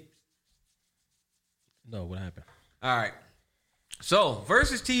they made? No. What happened? All right. So,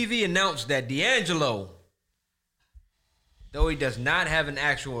 Versus TV announced that D'Angelo, though he does not have an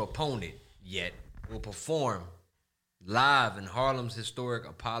actual opponent yet, will perform live in Harlem's historic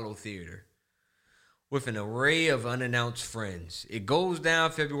Apollo Theater with an array of unannounced friends. It goes down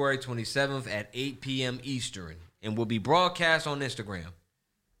February 27th at 8 p.m. Eastern and will be broadcast on Instagram.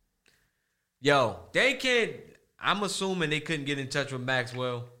 They can't, I'm assuming they couldn't get in touch with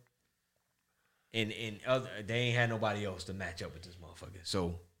Maxwell. And they ain't had nobody else to match up with this motherfucker.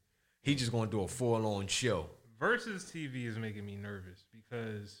 So he just gonna do a full-on show. Versus TV is making me nervous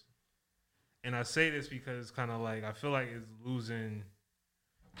because, and I say this because kind of like I feel like it's losing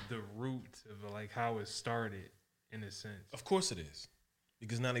the root of like how it started in a sense. Of course it is,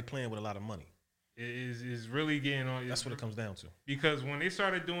 because now they playing with a lot of money. It is really getting on. That's what it comes down to. Because when they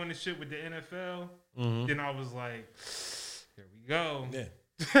started doing the shit with the NFL, then I was like, here we go. Yeah.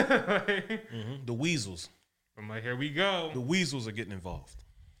 The Weasels. I'm like, here we go. The Weasels are getting involved.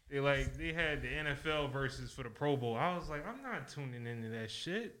 They had the NFL versus for the Pro Bowl. I was like, I'm not tuning into that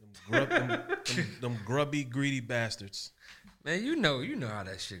shit. Them grubby, greedy bastards. Man, you know how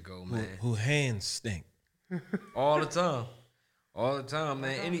that shit go, man. Who hands stink. All the time,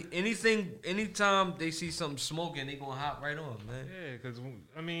 man. Anytime they see something smoking, they gonna hop right on, man. Yeah, because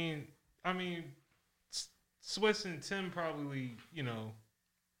I mean, Swiss and Tim probably,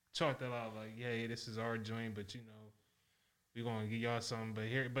 chalk that out like, yeah, this is our joint, but we're gonna give y'all something.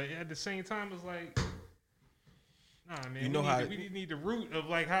 But at the same time, it's like, nah, man. We need the root of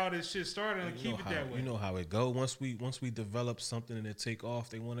like how this shit started and keep it that way. You know how it go. Once we develop something and it take off,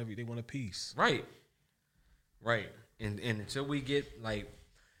 they want a piece. Right. Right. And until we get like,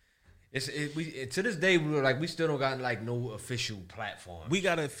 to this day we still don't got like no official platform. We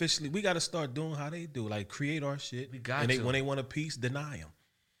gotta start doing how they do, like create our shit. We got to. When they want a piece, deny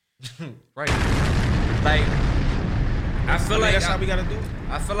them. Right. Like I feel like that's how we gotta do it.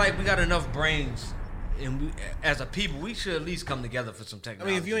 I feel like we got enough brains, and we as a people we should at least come together for some I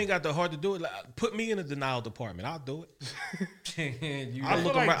technology. mean, if you ain't got the heart to do it, like, put me in the denial department. I'll do it. You I right.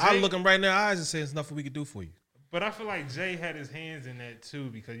 look them right in their eyes and say, "There's nothing we can do for you." But I feel like Jay had his hands in that too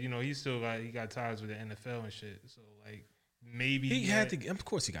because he still got ties with the NFL and shit. So like maybe He had to. Of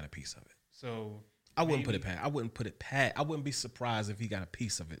course, he got a piece of it. So I wouldn't put it past. I wouldn't be surprised if he got a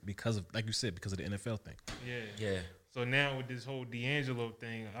piece of it because of, like you said, because of the NFL thing. Yeah. So now with this whole D'Angelo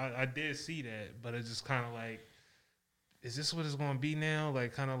thing, I did see that, but it's just kind of like, is this what it's going to be now?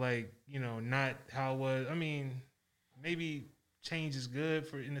 Like kind of like not how it was. I mean, maybe change is good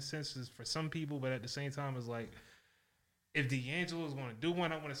in the senses for some people, but at the same time, it's like if D'Angelo is going to do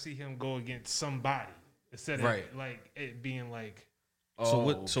one, I want to see him go against somebody instead of like it being like.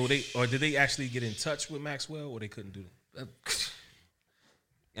 Did they actually get in touch with Maxwell, or they couldn't do that?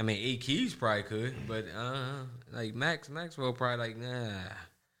 I mean, A Keys probably could, but like Maxwell probably like, nah,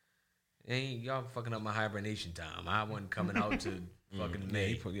 y'all fucking up my hibernation time. I wasn't coming out to fucking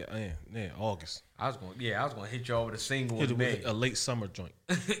May. August. I was gonna hit y'all with a single Hit in it May. with a late summer joint.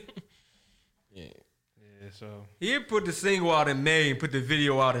 Yeah. So he put the single out in May and put the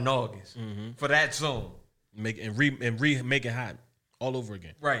video out in August for that song. Make it hot all over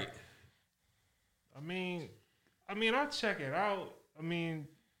again. Right. I mean, I'll check it out. I mean,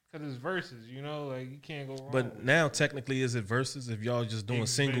 because it's verses, like you can't go wrong. But now, technically, is it verses if y'all just doing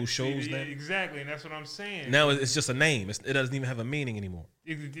single shows now? Exactly, and that's what I'm saying. Now it's just a name. It doesn't even have a meaning anymore.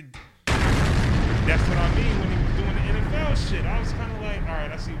 That's what I mean when he was doing the NFL shit. I was kind of like, all right,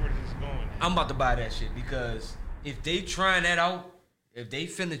 I see where this is going. I'm about to buy that shit because if they trying that out, if they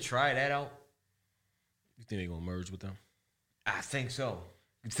finna try that out, you think they gonna merge with them? I think so.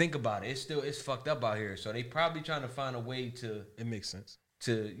 Think about it. It's fucked up out here. So they probably trying to find a way to. It makes sense.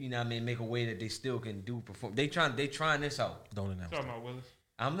 To make a way that they still can perform. They trying this out. Don't announce. Talking about Willis.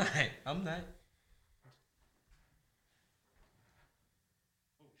 I'm not.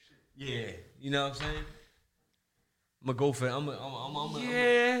 Oh shit. Yeah, you know what I'm saying. I'm gonna go for it.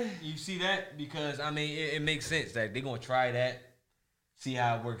 Yeah. You see that? Because I mean, it makes sense that they're gonna try that, see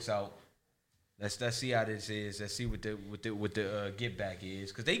how it works out. Let's see how this is. Let's see what the get back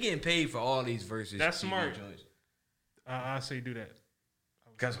is, because they getting paid for all these verses. That's smart. I say do that.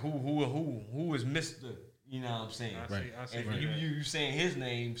 Because who is Mr. You know what I'm saying? I say and you saying his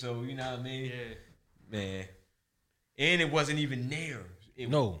name, so you know what I mean? Yeah. Man. And it wasn't even there. It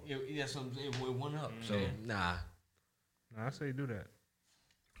went up. So nah. I say do that.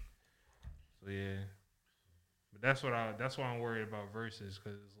 So yeah. But that's why I'm worried about verses,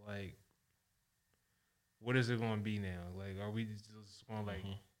 because it's like, what is it going to be now? Like, are we just going to like,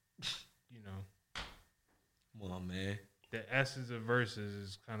 Come on, man. The essence of verses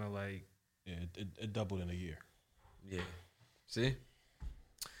is kind of like, it doubled in a year. Yeah. See?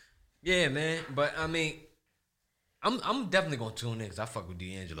 Yeah, man. But I mean, I'm definitely gonna tune in because I fuck with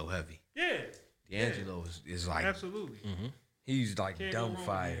D'Angelo heavy. Yeah. D'Angelo is like absolutely. He's like dumb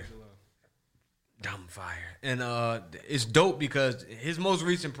fire. D'Angelo. Dumb fire. And it's dope because his most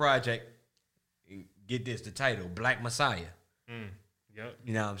recent project, get this, the title, Black Messiah. Yep.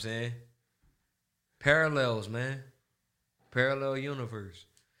 You know what I'm saying? Parallels, man. Parallel universe.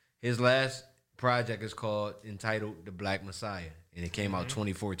 His last project is entitled The Black Messiah, and it came out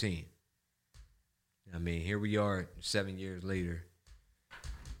 2014. I mean, here we are 7 years later,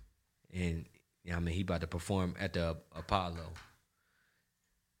 and I mean, he about to perform at the Apollo.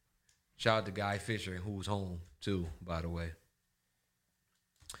 Shout out to Guy Fisher, who's home too, by the way.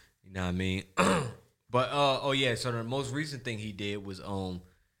 You know what I mean? But so the most recent thing he did was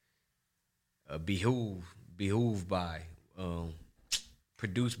Behooved by,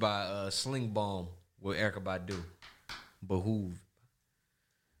 produced by Sling Bomb with Erykah Badu. Behooved.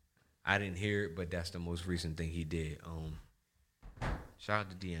 I didn't hear it, but that's the most recent thing he did. Shout out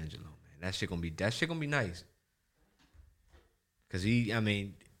to D'Angelo, man. That shit gonna be nice. Cause we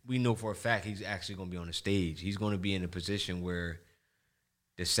know for a fact he's actually gonna be on the stage. He's gonna be in a position where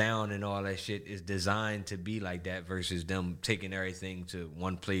the sound and all that shit is designed to be like that versus them taking everything to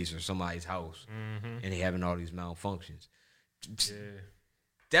one place or somebody's house and they having all these malfunctions. Yeah.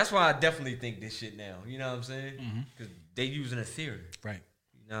 That's why I definitely think this shit now. You know what I'm saying? Because they using a theater. Right.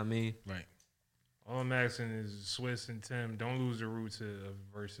 You know what I mean? Right. All I'm asking is Swiss and Tim, don't lose the roots of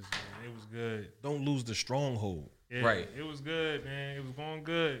verses, man. It was good. Don't lose the stronghold. Yeah, right. It was good, man. It was going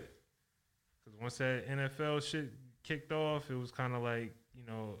good. Because once that NFL shit kicked off, it was kind of like, you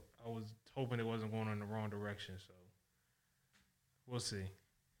know, I was hoping it wasn't going in the wrong direction. So we'll see.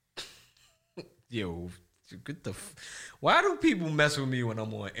 Yo, get the. Why do people mess with me when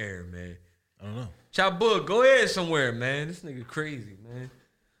I'm on air, man? I don't know. Chop Book, go ahead somewhere, man. This nigga crazy, man.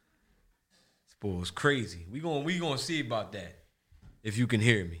 This boy's crazy. We gonna see about that if you can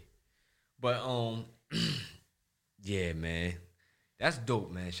hear me. But yeah, man, that's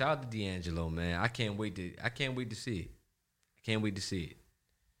dope, man. Shout out to D'Angelo, man. I can't wait to see it. I can't wait to see it.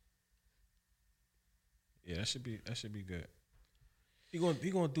 Yeah, that should be good. He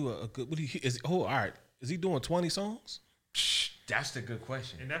gonna do a good. What all right? Is he doing 20 songs? That's the good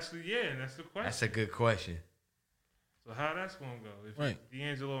question. And that's the question. That's a good question. So how that's gonna go? If Right.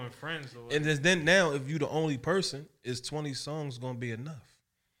 D'Angelo and friends. Or And then now, if you the only person, is 20 songs gonna be enough?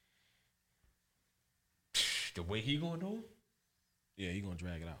 The way he gonna do? Yeah, he gonna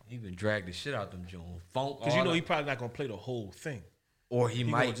drag it out. He been drag the shit out them Jones. Funk, Because you know he probably not gonna play the whole thing, or he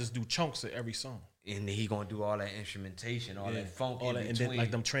might gonna just do chunks of every song. And he gonna do all that instrumentation, all that funk, all that, and then like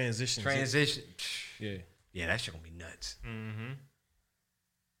them transitions. Yeah, that shit gonna be nuts. Mm-hmm.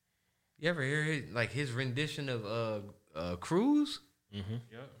 You ever hear his rendition of Cruise? Mm-hmm.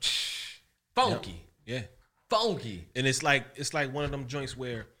 Yep. Funky, Yeah, funky. and it's like one of them joints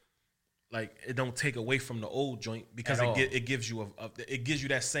where, like, it don't take away from the old joint because At all. it gives you it gives you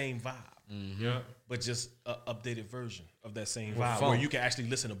that same vibe, Yeah. but just an updated version of that same With vibe funk. where you can actually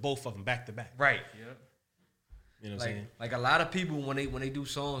listen to both of them back to back. Right. Yep. You know what I'm saying? Like a lot of people when they do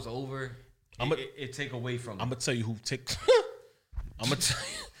songs over, it take away from. I'm gonna tell you who take. I'm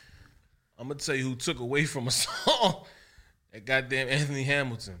gonna tell you who took away from a song. That goddamn Anthony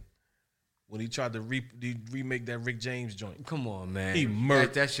Hamilton when he tried to remake that Rick James joint. Come on, man. He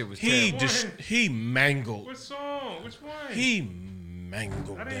murdered that shit was he terrible. he mangled. What song? Which one? He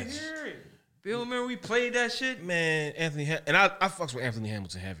mangled I didn't that. hear it. Bill, remember we played that shit? Man, and I fucks with Anthony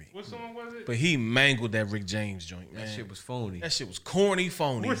Hamilton heavy. What song was it? But he mangled that Rick James joint, man. That shit was phony. That shit was corny,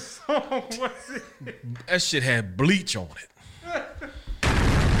 phony. What song was it? That shit had bleach on it.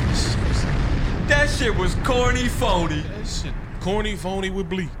 That shit was corny, phony. That shit corny, phony with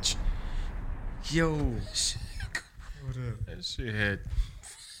bleach. Yo, That shit had.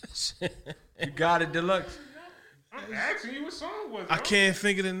 you got it, Deluxe. I'm asking you what song was it? I can't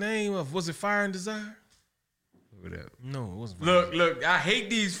think of the name of. Was it Fire and Desire? Whatever. No, it wasn't. Fire and Look, I hate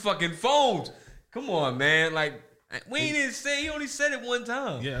these fuking phones. Come on, man. Like, we ain't even say, he only said it one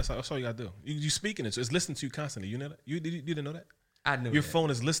time. Yeah, that's all you gotta do. You speaking it, so it's listening to you constantly. You know that? You didn't know that? I knew Your that. phone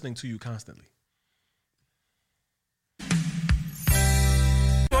is listening to you constantly.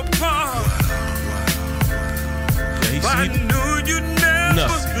 I knew you'd never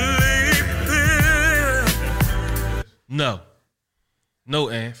sleep in. No,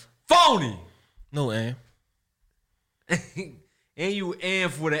 Anf. Phony. No, Anf. And you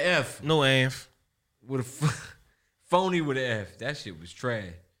Anf with an F. No, Anf. With a phony with an F. That shit was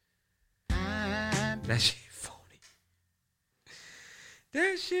trash. That shit phony.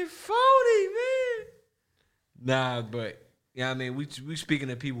 That shit phony, man. Nah, but yeah, I mean, we speaking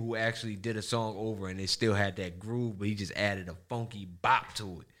to people who actually did a song over and they still had that groove, but he just added a funky bop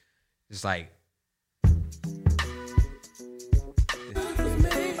to it. It's like.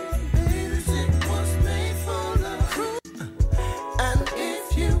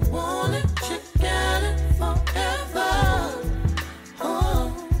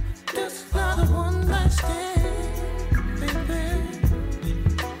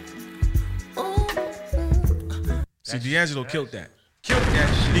 See, D'Angelo killed that. Killed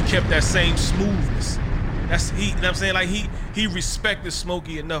that shit. He kept that same smoothness. You know what I'm saying? Like he respected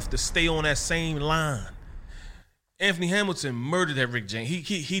Smokey enough to stay on that same line. Anthony Hamilton murdered that Rick James.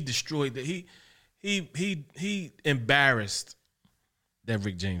 He destroyed that. He embarrassed that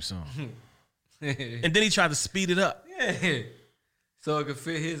Rick James song. And then he tried to speed it up. Yeah. So it could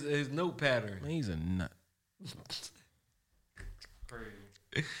fit his note pattern. Man, he's a nut.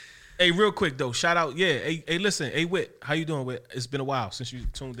 Crazy. Hey, real quick though, shout out. Yeah, hey, listen, hey, Wit, how you doing, Wit? It's been a while since you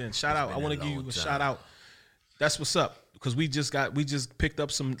tuned in. Shout out. I want to give you a shout out. That's what's up, because we just picked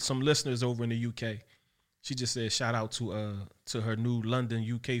up some listeners over in the UK. She just said shout out to her new London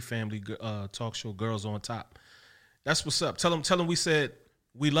UK family talk show, Girls on Top. That's what's up. Tell them we said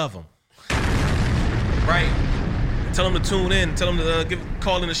we love them. Right. Tell them to tune in. Tell them to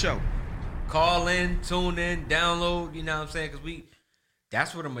call in the show. Call in, tune in, download. You know what I'm saying? Because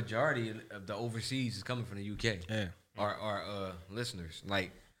that's where the majority of the overseas is coming from, the UK. Yeah. Our listeners.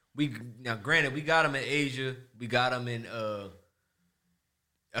 Like, now granted, we got them in Asia. We got them in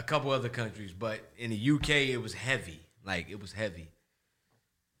a couple other countries. But in the UK, it was heavy. Like, it was heavy.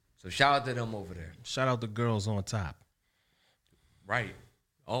 So shout out to them over there. Shout out the girls on top. Right.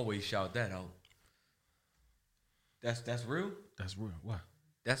 Always shout that out. That's real? That's real. What?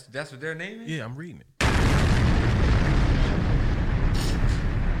 That's what their name is? Yeah, I'm reading it.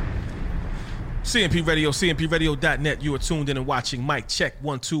 CMP Radio, CMPRadio.net. You are tuned in and watching Mic Check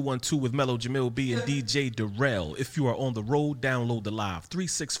 1212 with Mellow Jamil B and DJ Darrell. If you are on the road, download the Live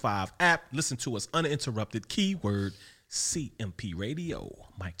 365 app. Listen to us uninterrupted. Keyword CMP Radio.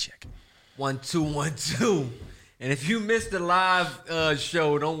 Mic Check 1212. And if you missed the live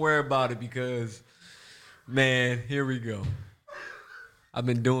show, don't worry about it because, man, here we go. I've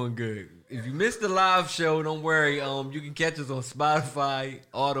been doing good. If you missed the live show, don't worry. You can catch us on Spotify,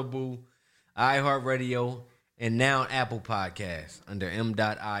 Audible, iHeartRadio, and now Apple Podcasts under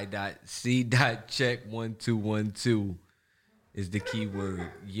m.i.c.check1212 is the keyword.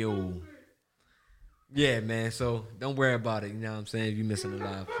 Yo. Yeah, man. So don't worry about it. You know what I'm saying? If you're missing the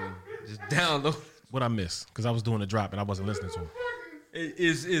live show, just download. What I missed? Because I was doing a drop and I wasn't listening to him.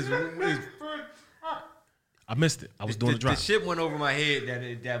 I missed it. I was doing a drop. The shit went over my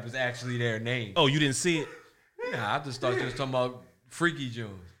head that was actually their name. Oh, you didn't see it? Nah, I just thought you was talking about Freaky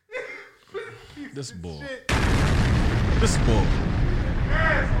Jones. This bull. This bull.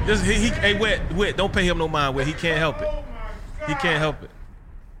 Hey, Wet, don't pay him no mind, Wet. He can't help it. He can't help it.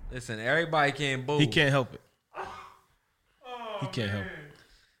 Listen, everybody can't bowl. He can't help it. He can't help it.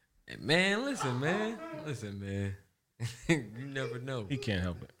 Man, listen, man. You never know. He can't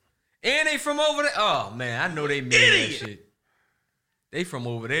help it. And they from over there. Oh, man, I know they mean that shit. They from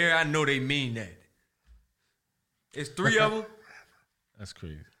over there. I know they mean that. It's 3 of them. That's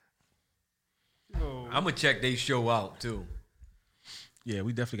crazy. I'm going to check they show out, too. Yeah,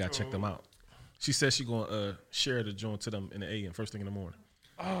 we definitely got to check them out. She said she going to share the joint to them in the AM first thing in the morning.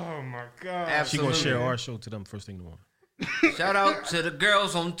 Oh, my God. Absolutely. She going to share our show to them first thing in the morning. Shout out to the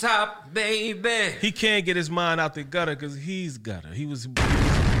girls on top, baby. He can't get his mind out the gutter because he's gutter.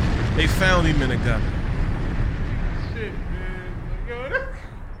 They found him in the gutter. Shit,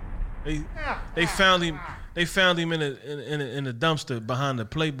 man. They found him. They found him in a dumpster behind the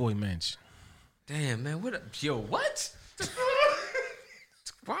Playboy Mansion. Damn, man. What? Yo, what?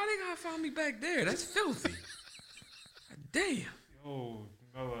 Why they gotta find me back there? That's filthy. Damn. Yo,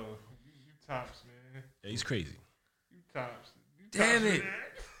 Mello, you tops, man. Yeah, he's crazy. You tops. Damn it.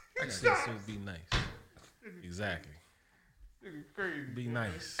 I said so. Be nice. Exactly. Crazy. Be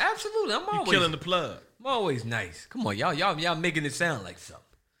nice. Absolutely. I'm always killing the plug. I'm always nice. Come on, y'all making it sound like something.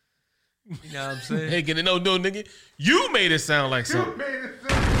 You know what I'm saying? Hey, get it? No, nigga. You made it sound like something. You made it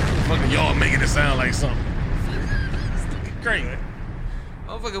sound. Fucking y'all making it sound like something. Crazy.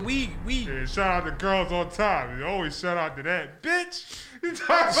 Motherfucker, we. Yeah, shout out to girls on top. You always shout out to that bitch. You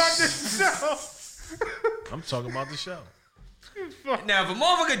talking about this show? I'm talking about the show. Now, if a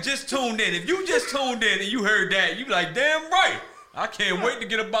motherfucker just tuned in, if you just tuned in and you heard that, you be like, damn right. I can't wait to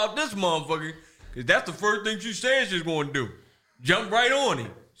get about this motherfucker. Because that's the first thing she said she's going to do. Jump right on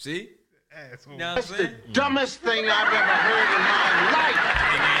him. See? Asshole. You know what I'm saying? Dumbest thing I've ever heard in my life.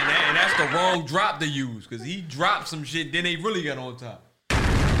 And that's the wrong drop to use. Because he dropped some shit, then they really got on top.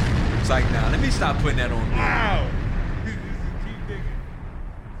 It's like, nah, let me stop putting that on me. Wow.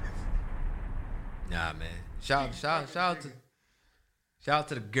 Nah, man. Shout out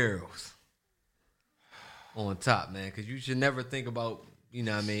to the girls on top, man, because you should never think about, you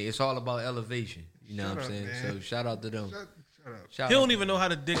know what I mean? It's all about elevation, you know what I'm saying? Man. So shout out to them. Shut up. He don't even know how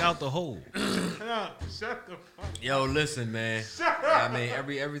to dig out the hole. Shut up. Shut the fuck up. Yo, listen, man. Shut up. I mean,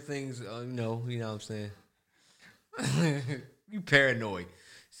 everything's, you know what I'm saying? You paranoid.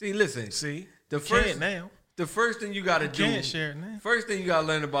 See, listen. See? The first thing you got to do. Can't share it now. First thing you got to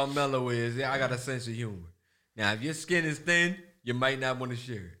learn about Mello is, I got a sense of humor. Now, if your skin is thin, you might not want to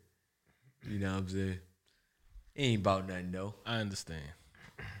share it. You know what I'm saying? It ain't about nothing, though. I understand.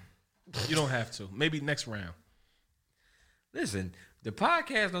 You don't have to. Maybe next round. Listen, the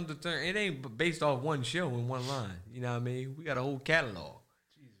podcast on the turn, it ain't based off one show in one line. You know what I mean? We got a whole catalog.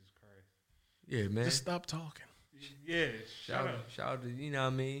 Jesus Christ. Yeah, man. Just stop talking. Yeah, shut up. Shout out to, you know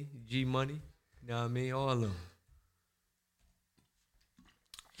what I mean? G Money. You know what I mean? All of them.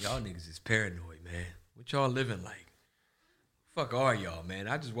 Y'all niggas is paranoid, man. What y'all living like? Fuck are y'all, man?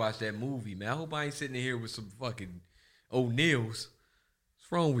 I just watched that movie, man. I hope I ain't sitting here with some fucking O'Neills.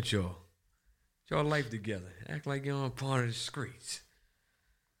 What's wrong with y'all? Get y'all life together. Act like you're on part of the streets.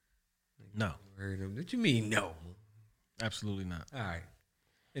 No. What you mean, no? Absolutely not. All right.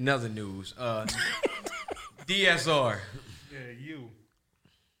 In other news, DSR. Yeah, you.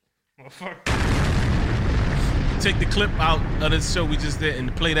 Motherfucker. Take the clip out of this show we just did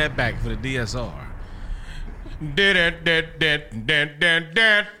and play that back for the DSR.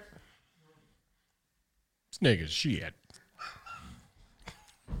 Nigga, shit.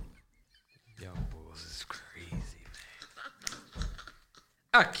 Young Bulls is crazy,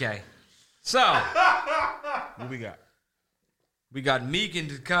 man. Okay. So, What we got? we got Meek and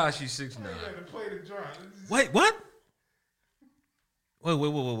Tekashi 6ix9ine. Wait, what? Wait.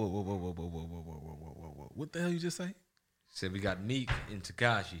 What the hell you just say? Said we got Meek and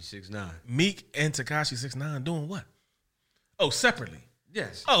Tekashi 6ix9ine. Meek and Tekashi 6ix9ine doing what? Oh, separately.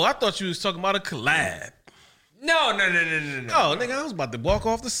 Yes. Oh, I thought you was talking about a collab. No. Oh, nigga, I was about to walk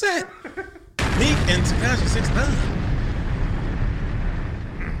off the set. Meek and Tekashi 6ix9ine.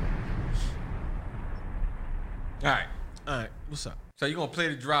 All right. What's up? So you gonna play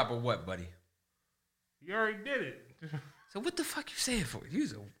the drop or what, buddy? You already did it. So what the fuck you saying for?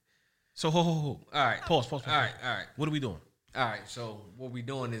 So ho. All right. Pause. All right. What are we doing? All right. So what we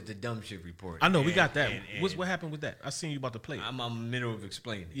doing is the dumb shit report. I know we got that. What happened with that? I seen you about to play it. I'm in the middle of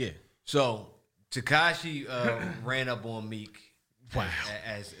explaining. Yeah. So Tekashi ran up on Meek. Wow.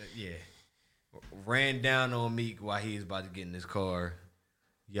 Ran down on Meek while he was about to get in his car,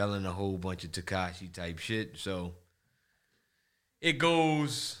 yelling a whole bunch of Tekashi type shit. So it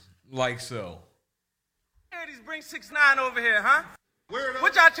goes like so. Bring 6ix9ine over here, huh? Weirdo.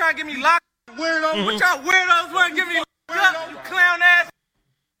 What y'all trying to get me locked? Weirdo. What y'all weirdos want to give me locked up, you clown ass?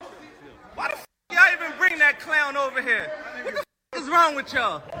 Why the f*** y'all even bring that clown over here? What the f*** is wrong with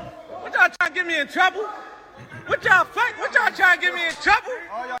y'all? What y'all trying to get me in trouble? What y'all trying to get me in trouble?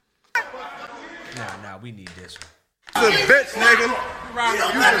 Nah, we need this one. You's a bitch, nigga.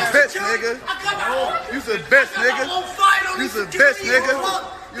 You's a bitch, nigga. You's a bitch, nigga.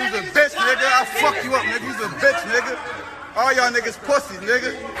 You's a bitch, nigga. I'll fuck you up, nigga. You's a bitch, nigga. All y'all niggas pussy,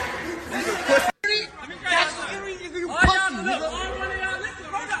 nigga. You's a pussy. That's scary, nigga. You pussy, nigga.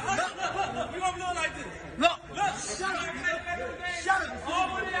 Look. Shut up.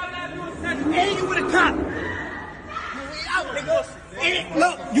 And you with a cop. And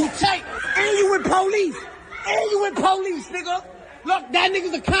look, you tight. And you with police. Nigga. Look, that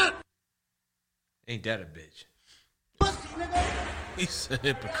nigga's a cop. Ain't that a bitch? Pussy, nigga. He's a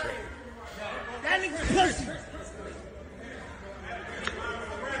hypocrite. That nigga's pussy.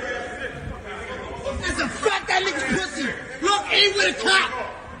 That's a fact, that nigga's pussy. Look, ain't with a cop.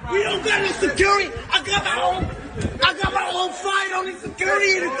 We don't got no security. I got my own fight on the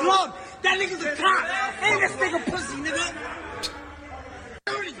security in the club. That nigga's a cop. Ain't this nigga pussy, nigga.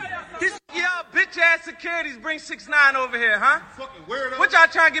 This y'all bitch ass securities bring 6ix9ine over here, huh? Fucking weirdo. What y'all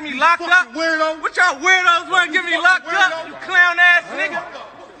trying to get me locked up? Weirdo. What y'all weirdos want to get me locked up? You clown ass nigga.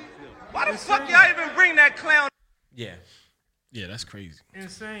 Why the fuck y'all even bring that clown? Yeah. Yeah, that's crazy.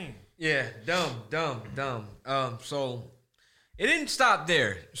 Insane. Yeah, dumb. So it didn't stop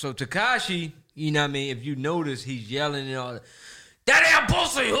there. So Tekashi, you know what I mean? If you notice, he's yelling and all that. That damn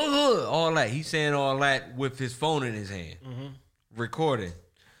pussy, all that. He's saying all that with his phone in his hand, recording.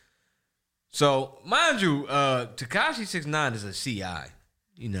 So, mind you, Tekashi 6ix9ine is a CI.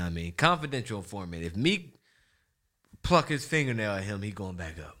 You know what I mean? Confidential informant. If Meek pluck his fingernail at him, he going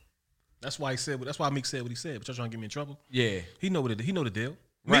back up. That's why Meek said what he said. But y'all trying to get me in trouble? Yeah. He know the deal.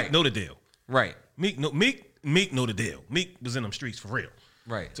 Right. Meek know the deal. Right. Meek know the deal. Meek was in them streets for real.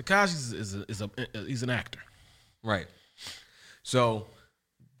 Right. Tekashi he's an actor. Right. So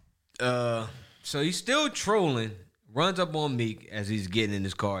he's still trolling. Runs up on Meek as he's getting in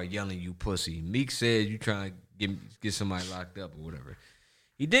his car, yelling, "You pussy!" Meek said, "You trying to get somebody locked up or whatever."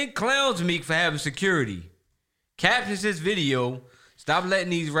 He then clowns Meek for having security. Captions his video. Stop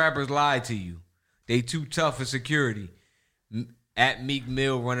letting these rappers lie to you. They too tough for security. At Meek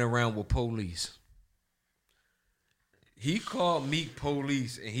Mill running around with police. He called Meek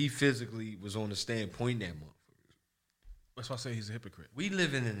police and he physically was on the stand pointing at motherfuckers. That's why I say he's a hypocrite. We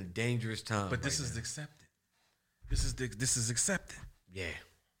living in a dangerous time. But this is accepted. This is accepted. Yeah.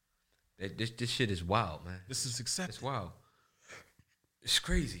 This shit is wild, man. This is accepted. It's wild. It's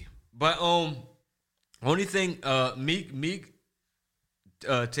crazy. But only thing Meek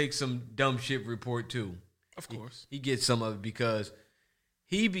takes some dumb shit report too. Of course. He gets some of it because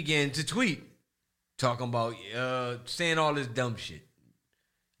he began to tweet talking about saying all this dumb shit.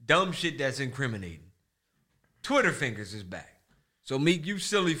 Dumb shit that's incriminating. Twitter fingers is back. So Meek, you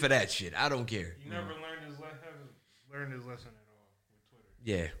silly for that shit. I don't care. You never learned his lesson at all with Twitter.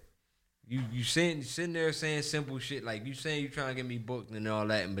 Yeah. You sitting there saying simple shit like you saying you trying to get me booked and all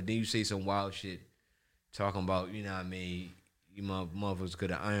that, but then you say some wild shit talking about, you know what I mean, you motherfuckers could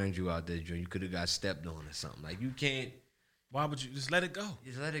have ironed you out there, Joe. You could have got stepped on or something. Like you can't. Why would you just let it go?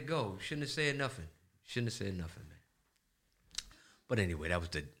 Just let it go. Shouldn't have said nothing. Man. But anyway, that was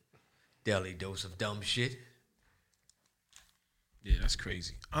the daily dose of dumb shit. Yeah, that's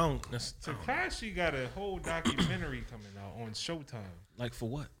crazy. Tekashi got a whole documentary coming out on Showtime. Like for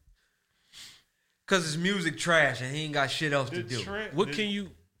what? Cause his music trash and he ain't got shit else to do. What can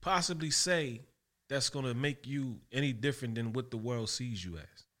you possibly say that's gonna make you any different than what the world sees you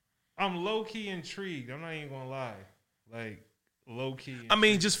as? I'm low key intrigued. I'm not even gonna lie. Like low key. I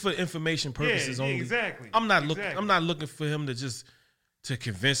mean, just for information purposes only. Exactly. I'm not looking for him to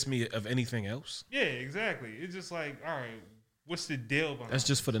convince me of anything else. Yeah, exactly. It's just like, all right, what's the deal behind That's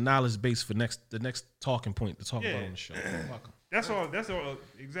just for the knowledge base for the next talking point to talk about on the show. That's all.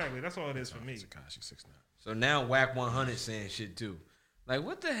 Exactly. That's all it is for me. Tekashi 6ix9ine. So now Whack 100 saying shit too. Like,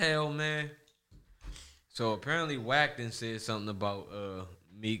 what the hell, man? So apparently Whack then said something about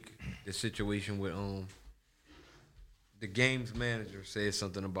Meek, the situation with the game's manager said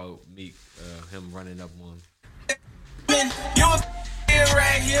something about Meek, him running up on him.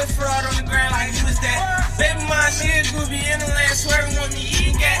 Right here, fraud on the ground like he was that. Baby, my shit will be in the land swerving with me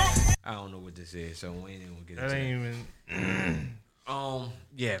eating gas. I don't know what this is, so we ain't even get that. Ain't even.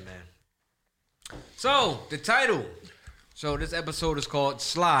 Yeah, man. So the title. So this episode is called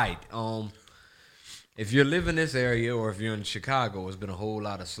Slide. If you live in this area or if you're in Chicago, it's been a whole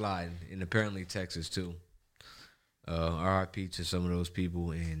lot of sliding, and apparently Texas too. RIP to some of those people,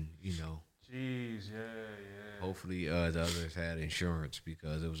 and Jeez, yeah. Hopefully, the others had insurance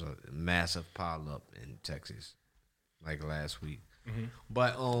because it was a massive pileup in Texas, like last week. Mm-hmm.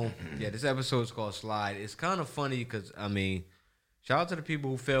 But this episode is called Slide. It's kind of funny because shout out to the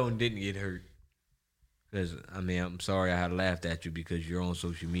people who fell and didn't get hurt. Because I'm sorry I had laughed at you because you're on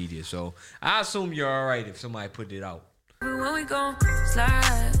social media. So I assume you're all right if somebody put it out. When we gon'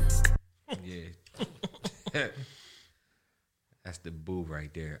 slide. Yeah, that's the boo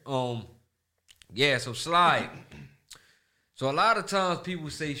right there. Yeah, so slide. So a lot of times people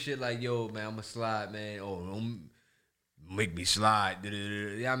say shit like, yo, man, I'm a slide, man. Oh, don't make me slide.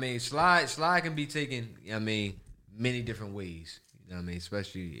 Slide can be taken, many different ways. You know what I mean?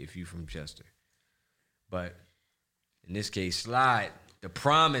 Especially if you from Chester. But in this case, slide, the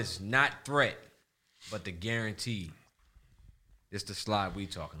promise, not threat, but the guarantee. It's the slide we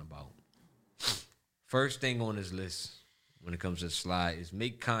talking about. First thing on this list when it comes to slide is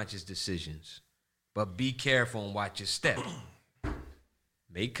make conscious decisions. But be careful and watch your step.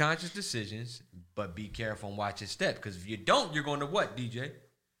 Make conscious decisions, but be careful and watch your step. Because if you don't, you're going to what, DJ?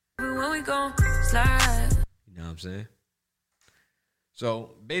 When we gon' slide. You know what I'm saying?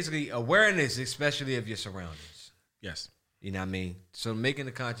 So basically, awareness, especially of your surroundings. Yes. You know what I mean? So making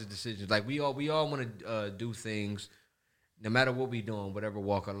the conscious decisions. Like we all want to do things, no matter what we doing, whatever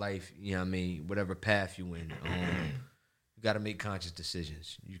walk of life, you know what I mean, whatever path you in. You got to make conscious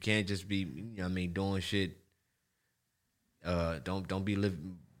decisions. You can't just be, doing shit. Don't be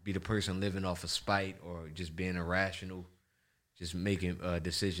the person living off of spite or just being irrational. Just making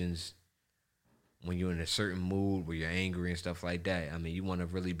decisions when you're in a certain mood where you're angry and stuff like that. You want to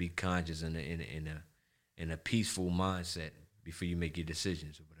really be conscious in a peaceful mindset before you make your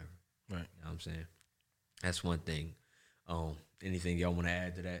decisions or whatever. Right. You know what I'm saying? That's one thing. Anything y'all want to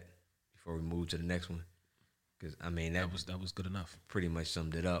add to that before we move to the next one? Because that was good enough. Pretty much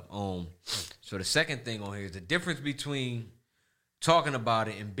summed it up. So the second thing on here is the difference between talking about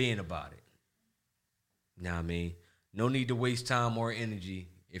it and being about it. You know what I mean? No need to waste time or energy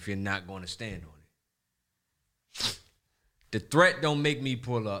if you're not going to stand on it. The threat don't make me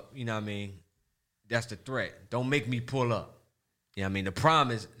pull up. You know what I mean? That's the threat. Don't make me pull up. You know what I mean? The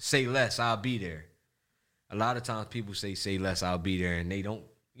promise, say less, I'll be there. A lot of times people say less, I'll be there, and they don't.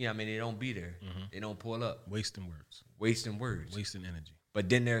 You know what I mean? They don't be there. Mm-hmm. They don't pull up. Wasting words. Wasting energy. But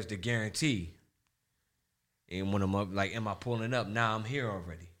then there's the guarantee. And when I'm up, like, am I pulling up? Nah, I'm here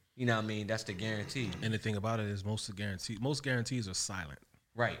already. You know what I mean? That's the guarantee. And the thing about it is most guarantees are silent.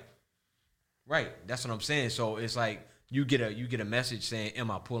 Right. That's what I'm saying. So it's like you get a message saying, am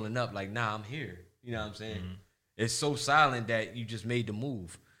I pulling up? Like, nah, I'm here. You know what I'm saying? Mm-hmm. It's so silent that you just made the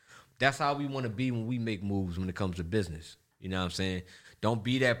move. That's how we want to be when we make moves when it comes to business. You know what I'm saying? Don't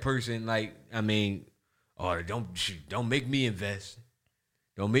be that person don't make me invest.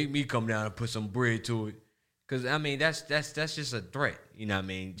 Don't make me come down and put some bread to it. Cause that's just a threat. You know what I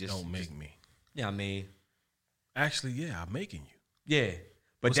mean? Don't make me. Yeah, I mean. Actually, yeah, I'm making you. Yeah.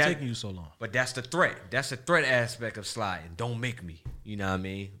 But what's taking you so long? But that's the threat. That's the threat aspect of sliding. Don't make me. You know what I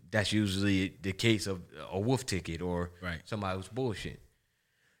mean? That's usually the case of a wolf ticket or somebody who's bullshit.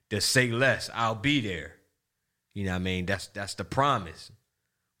 Just say less. I'll be there. You know what I mean? That's the promise.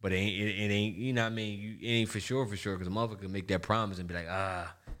 But it ain't, you know what I mean? It ain't for sure, because a motherfucker can make that promise and be like,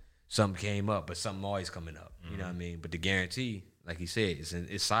 something came up, but something always coming up. Mm-hmm. You know what I mean? But the guarantee, like he said,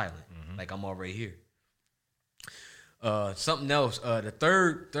 it's silent. Mm-hmm. Like I'm already here. Something else. The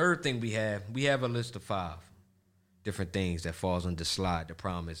third thing we have a list of 5 different things that falls under slide. The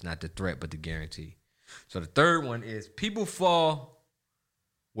promise, not the threat, but the guarantee. So the third one is people fall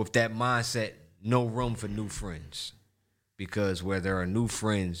with that mindset, no room for new friends. Because where there are new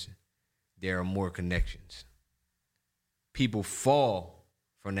friends, there are more connections. People fall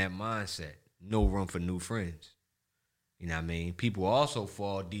from that mindset, no room for new friends. You know what I mean? People also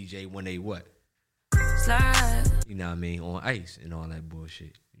fall, DJ, when they what? Slide. You know what I mean? On ice and all that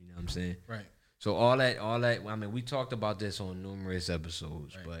bullshit. You know what I'm saying? Right. So all that, I mean, we talked about this on numerous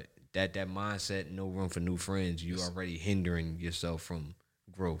episodes, but that mindset, no room for new friends, you already hindering yourself from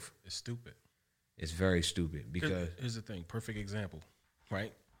growth. It's stupid. It's very stupid because here's the thing. Perfect example,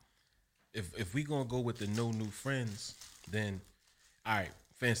 right? If we gonna go with the no new friends, then all right.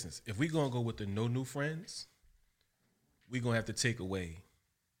 For instance, if we gonna go with the no new friends, we gonna have to take away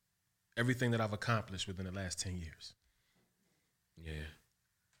everything that I've accomplished within the last 10 years. Yeah.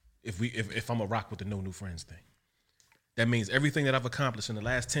 If I'm a rock with the no new friends thing, that means everything that I've accomplished in the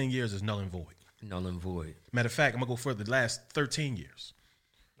last 10 years is null and void. Null and void. Matter of fact, I'm gonna go further. The last 13 years.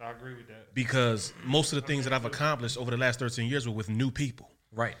 I agree with that. Because most of the things that I've accomplished over the last 13 years were with new people.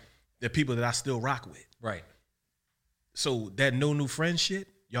 Right. They're people that I still rock with. Right. So that no new friend shit,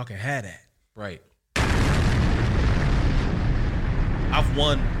 y'all can have that. Right. I've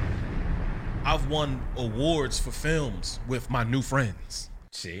won awards for films with my new friends.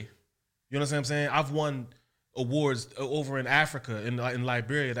 See? You know what I'm saying? I've won awards over in Africa, in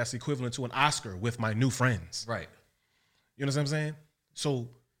Liberia, that's equivalent to an Oscar with my new friends. Right. You know what I'm saying? So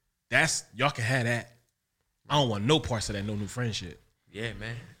that's, y'all can have that. I don't want no parts of that no new friend shit. Yeah,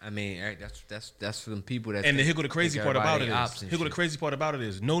 man. I mean, Eric, that's for them people that. And here go the crazy part about it is. Here go the crazy part about it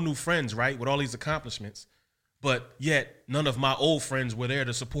is no new friends, right? With all these accomplishments, but yet none of my old friends were there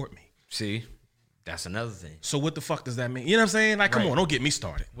to support me. See, that's another thing. So what the fuck does that mean? You know what I'm saying? Like, come on, don't get me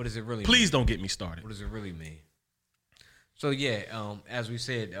started. What does it really? Please mean? don't get me started. What does it really mean? So yeah, as we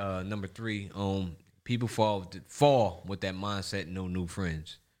said, number 3, people fall with that mindset, no new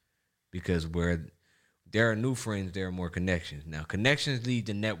friends, because where there are new friends, there are more connections. Now, connections lead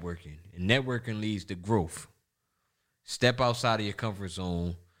to networking, and networking leads to growth. Step outside of your comfort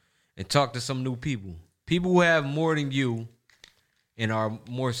zone and talk to some new people. People who have more than you and are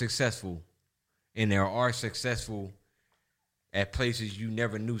more successful, and are successful at places you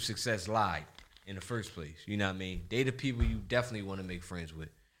never knew success lied in the first place. You know what I mean? They the people you definitely want to make friends with.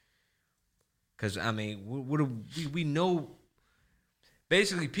 Because, I mean, we know,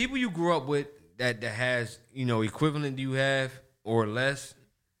 basically, people you grew up with that has, you know, equivalent you have or less,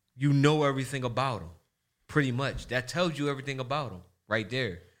 you know everything about them, pretty much. That tells you everything about them right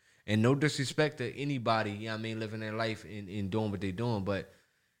there. And no disrespect to anybody, you know what I mean, living their life and doing what they're doing, but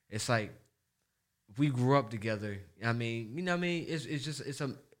it's like, if we grew up together, I mean, you know what I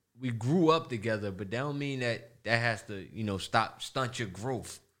mean? We grew up together, but that don't mean that has to, you know, stunt your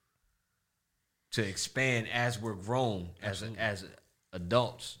growth to expand as we're grown, as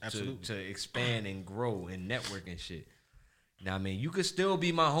adults, to expand and grow and network and shit. Now, I mean, you could still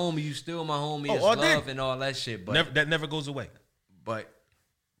be my homie, you still my homie, it's love and all that shit, but that never goes away. But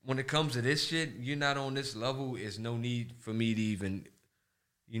when it comes to this shit, you're not on this level, it's no need for me to even,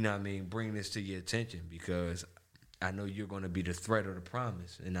 you know what I mean, bring this to your attention, because I know you're going to be the threat or the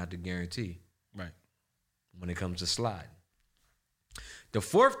promise and not the guarantee. Right. When it comes to slide. The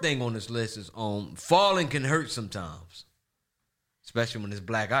 4th thing on this list is falling can hurt sometimes, especially when it's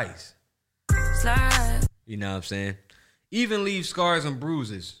black ice. Slide. You know what I'm saying? Even leave scars and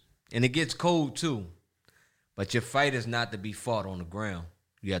bruises, and it gets cold too. But your fight is not to be fought on the ground.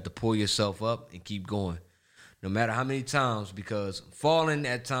 You have to pull yourself up and keep going, no matter how many times, because falling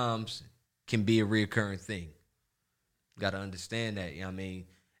at times can be a reoccurring thing. You got to understand that. You know what I mean?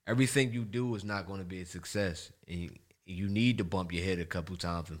 Everything you do is not going to be a success. And you need to bump your head a couple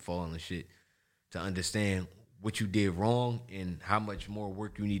times and fall and shit to understand what you did wrong and how much more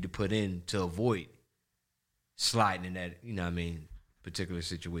work you need to put in to avoid sliding in that, you know what I mean, particular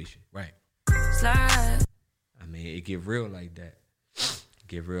situation. Right. Slide. I mean, it get real like that.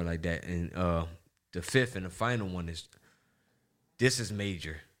 And the 5th and the final one is, this is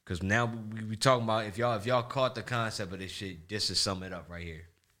major. Because now we talking about, if y'all caught the concept of this shit, this is sum it up right here.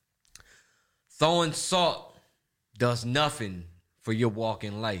 Throwing salt does nothing for your walk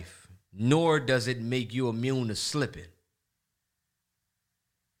in life, nor does it make you immune to slipping.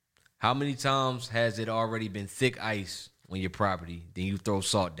 How many times has it already been thick ice on your property, then you throw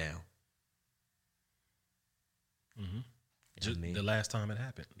salt down? Mm-hmm. You know I mean? The last time it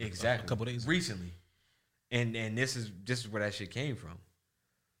happened. Exactly. A couple days ago. Recently. And this is where that shit came from.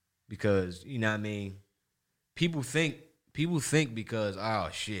 Because, you know what I mean, people think because, oh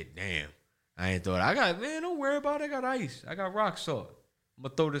shit, damn, I ain't thought don't worry about it. I got ice. I got rock salt. I'm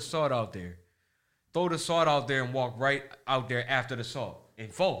gonna throw the salt out there. Throw the salt out there and walk right out there after the salt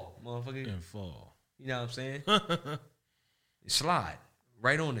and fall, motherfucker. And fall. You know what I'm saying? Slide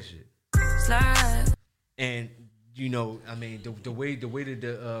right on the shit. Slide. And you know, I mean, the way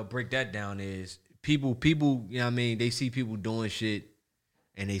to break that down is people. You know what I mean? They see people doing shit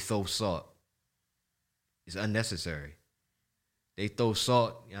and they throw salt. It's unnecessary. They throw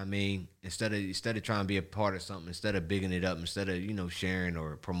salt, you know what I mean, instead of trying to be a part of something, instead of bigging it up, instead of, you know, sharing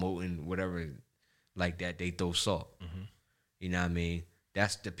or promoting whatever like that, they throw salt. Mm-hmm. You know what I mean?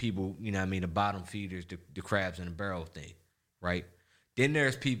 That's the people, you know what I mean, the bottom feeders, the crabs in the barrel thing, right? Then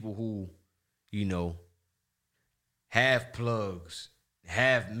there's people who, you know, have plugs,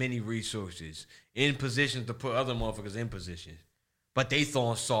 have many resources, in positions to put other motherfuckers in positions, but they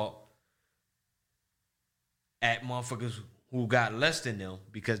throwing salt at motherfuckers who got less than them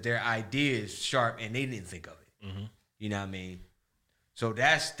because their idea is sharp and they didn't think of it. Mm-hmm. You know what I mean? So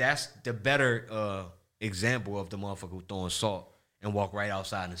that's the better example of the motherfucker who throwing salt and walk right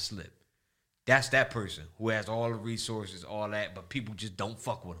outside and slip. That's that person who has all the resources, all that, but people just don't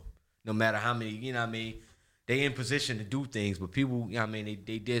fuck with them. No matter how many, you know what I mean? They in position to do things, but people, you know what I mean,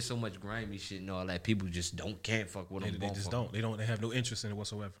 they did so much grimy shit and all that. People just can't fuck with them. They just don't. They have no interest in it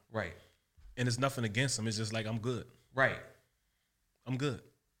whatsoever. Right. And it's nothing against them. It's just like, I'm good. Right. I'm good.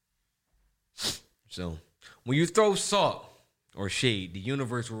 So when you throw salt or shade, the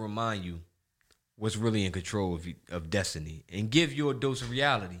universe will remind you what's really in control of destiny and give you a dose of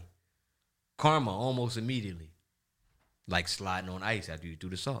reality. Karma almost immediately. Like sliding on ice after you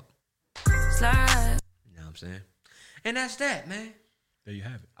threw the salt. Slide. You know what I'm saying? And that's that, man. There you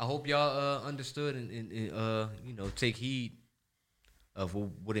have it. I hope y'all understood and you know, take heed of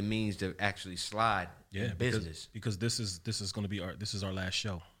what it means to actually slide in business. Because this is going to be our last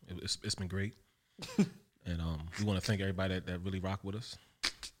show. It's been great. And we want to thank everybody that really rock with us.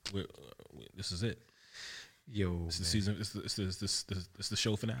 This is it. Yo, it's the season. It's the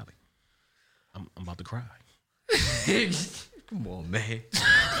show finale. I'm about to cry. Come on, man.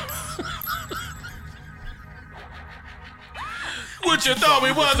 What you thought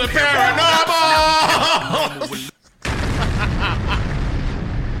we was a paranormal?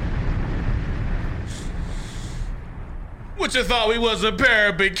 What you thought we was a pair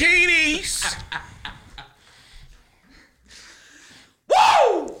of bikinis?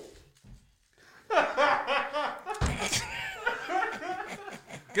 Woo!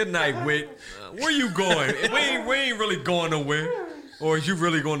 Good night, Wick. Where you going? We ain't really going nowhere. Or is you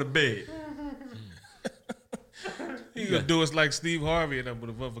really going to bed? You gonna do us like Steve Harvey and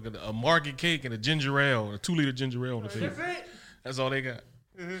with a market cake and a ginger ale, a 2-liter ginger ale on the table. That's all they got.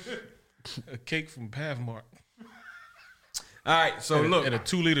 A cake from Pathmark. All right, so look. And a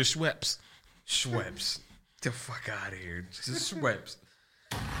 2-liter Schweppes. Schweppes. Get the fuck out of here. Just Schweppes.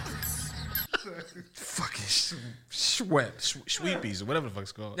 Fucking Schweppes. Sweepies or whatever the fuck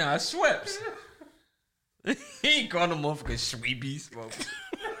it's called. Nah, it's Schweppes. He ain't calling them motherfucking Sweepies.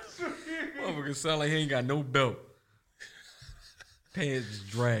 Motherfucker sound like he ain't got no belt. Pants is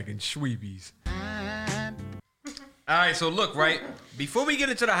dragging Sweepies. All right, so look, right? Before we get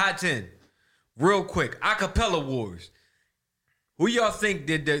into the Hot 10, real quick, Acapella Wars. Who y'all think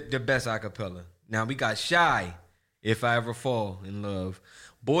did the best acapella? Now, we got Shy, If I Ever Fall in Love.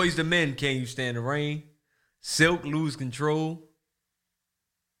 Boys to Men, Can You Stand the Rain? Silk, Lose Control.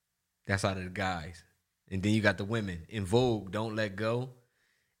 That's out of the guys. And then you got the women. In Vogue, Don't Let Go.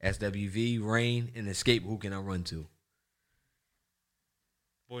 SWV, Rain, and Escape, Who Can I Run To?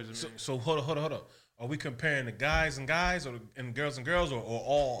 Boys and Men. So hold on. Are we comparing the guys and guys and girls and girls or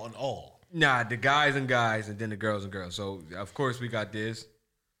all on all? Nah, the guys and guys and then the girls and girls. So, of course, we got this.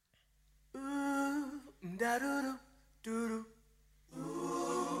 But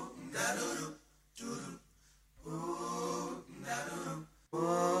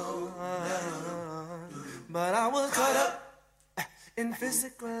I was caught up in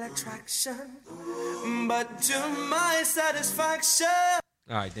physical attraction, but to my satisfaction.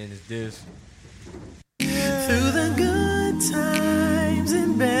 All right, then it's this. Through the good times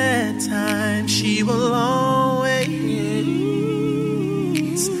and bad times, she will always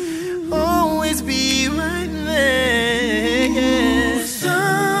be right there.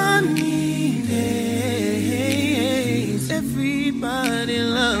 Sunny days, everybody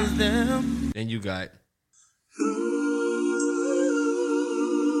loves them. Then you got.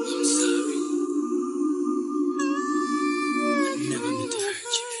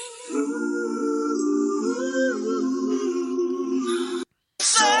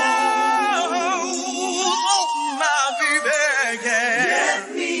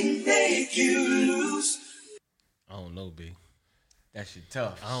 know, B. That shit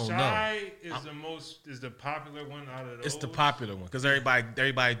tough. I don't Shy know. is the popular one out of those. It's the popular one because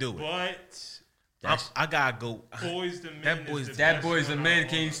everybody do it. But I gotta go. Boys the Men. That Boys the Men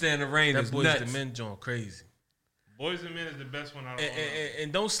can't stand the rain. That Is Boys nuts. the Men joint crazy. Boys the Men is the best one out of all.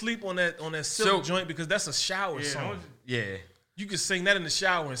 And don't sleep on that Silk joint because that's a shower song. Yeah, you can sing that in the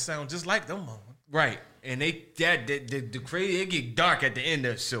shower and sound just like them. Right, and the crazy. It get dark at the end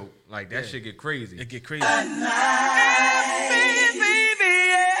of Silk. Like that shit get crazy. It get crazy.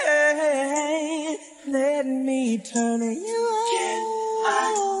 Let me turn you on. Can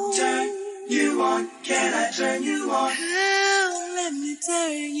I turn you on? Can I turn you on? Oh, let me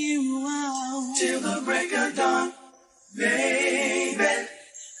turn you on. Till the break of dawn, baby.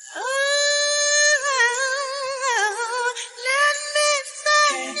 Oh, let me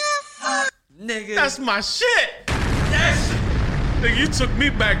turn you on. Nigga. That's my shit. Nigga, you took me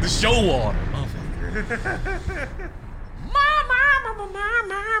back to show water.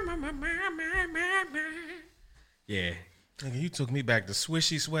 Yeah. Nigga, you took me back to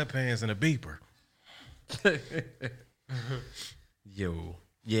swishy sweatpants and a beeper. Yo.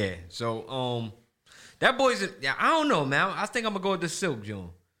 Yeah. So that Boys I don't know, man. I think I'm gonna go with the Silk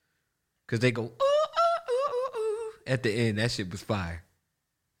joint. Cause they go ooh, ooh, ooh, ooh, at the end. That shit was fire.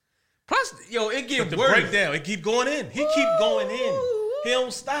 Plus, yo, it get the worse. Breakdown, it keep going in. He keep going in. He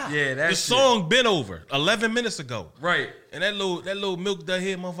don't stop. Yeah, that's the song been over 11 minutes ago. Right. And that little milk dud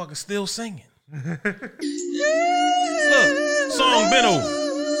head motherfucker still singing. Look, song been over.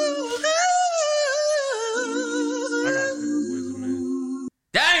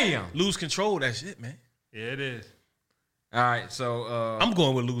 Damn. Lose Control, that shit, man. Yeah, it is. All right, so I'm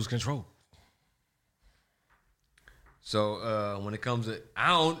going with Lose Control. So when it comes to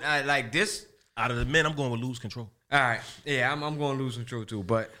I like this out of the men, I'm going with Lose Control. All right, yeah, I'm going to Lose Control too,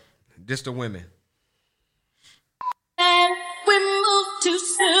 but just the women. And we moved too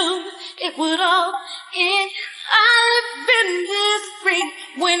soon. It would all end. I've been misery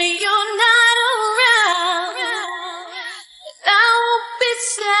when you're not around. I won't be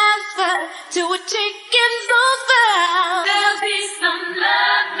satisfied till we're taking those vows. There'll be some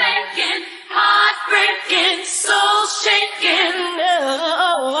love making, heartbreaking, soul shaking.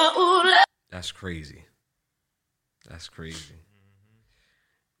 Oh, That's crazy. That's crazy.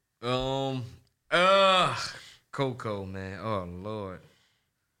 Coco, man. Oh Lord.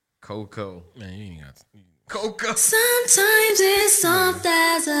 Coco. Man, you ain't got Coco. sometimes it's soft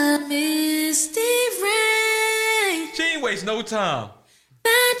as a misty rain She ain't waste no time.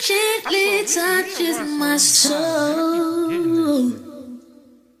 that gently touches my soul.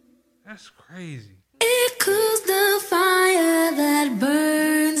 That's crazy. It cools the fire that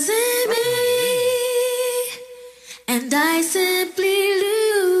burns in me, and I simply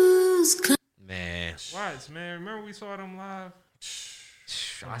lose. Man. Watch, man. Remember we saw them live?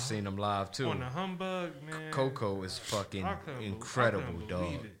 I seen them live too. On the Humbug, man. Coco is fucking I couldn't incredible, believe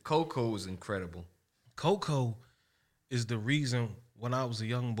dog. it. Coco is incredible. Coco is the reason when I was a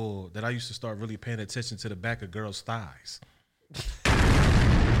young boy that I used to start really paying attention to the back of girls' thighs.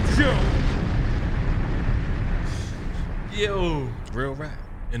 Yo. Real rap.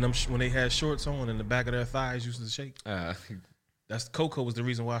 And them when they had shorts on and the back of their thighs used to shake. That's Coco was the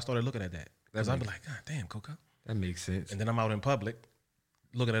reason why I started looking at that. Because I'd be like, God damn, Coco. That makes sense. And then I'm out in public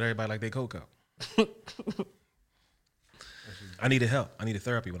looking at everybody like they Coco. I needed help. I needed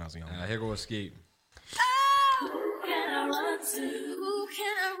therapy when I was young. Here go Escape. Who can I run to? Who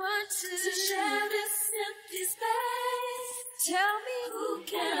can I run to share this empty space? Tell me, who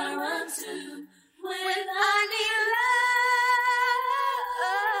can I run to when I need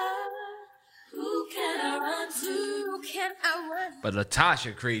love? Who can I run to? Who can I run? But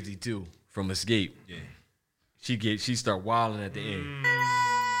Latasha crazy too from Escape. Yeah. She start wilding at the end.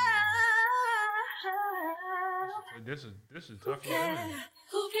 This is tough. Who can I run to?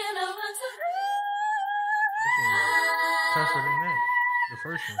 This one's tougher than that. The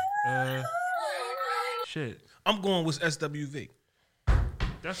first one. Shit. I'm going with SWV.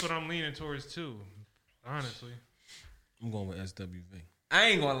 That's what I'm leaning towards too. Honestly. I'm going with SWV. I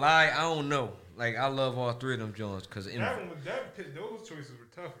ain't gonna lie, I don't know. Like I love all three of them Jones because those choices were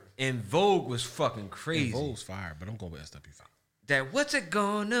tougher. In Vogue was fucking crazy. In Vogue's fire, but I'm going with SWV. That what's it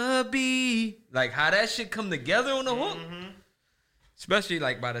gonna be? Like how that shit come together on the hook. Especially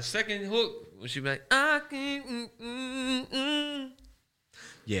like by the second hook when she be like, I can't.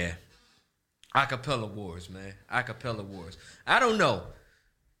 Yeah. Acapella Wars, man. Acapella Wars. I don't know.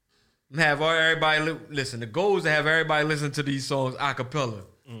 Have everybody listen. The goal is to have everybody listen to these songs acapella.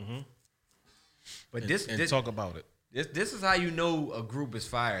 But this talk about it. This is how you know a group is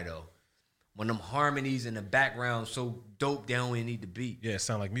fire though. when them harmonies in the background so dope they don't even need the beat. Yeah, it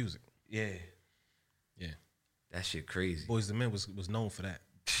sound like music. Yeah. Yeah. That shit crazy. Boys II Men was known for that.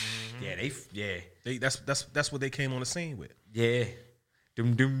 Yeah, That's what they came on the scene with. Yeah.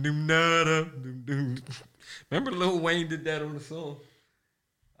 Doom doom doom nada doom doom. Remember Lil Wayne did that on the song?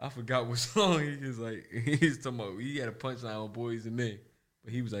 I forgot what song he was like. He's talking about he had a punchline on Boys II Men,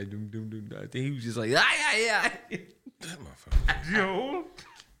 but he was like doom doom doom. I think he was just like That motherfucker. Yo.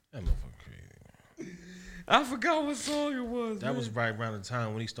 That motherfucker crazy. I forgot what song it was. That man. was right around the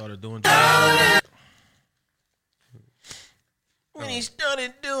time when he started doing drugs. When he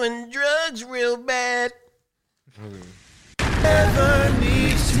started doing drugs real bad. Whatever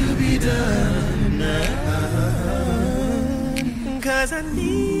needs to be done now. 'Cause I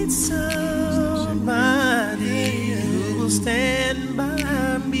need somebody who will stand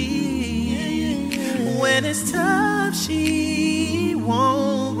by me. When it's tough, she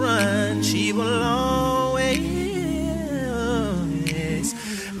won't run. She will always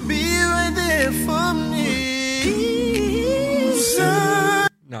be right there for me.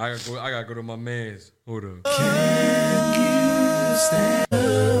 No, I gotta go to my man's. Hold up. Can you stand?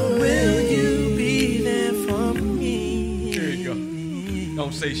 Will you be there for me? Here you go.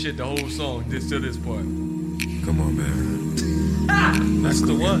 Don't say shit the whole song. This to this part. Come on, man. That's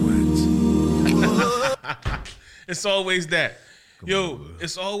the one. It's always that. Yo,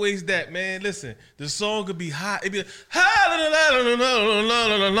 it's always that, man. Listen, the song could be hot. It'd be like,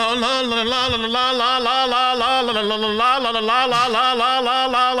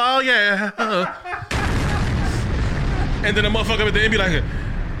 yeah. And then the motherfucker at the end be like,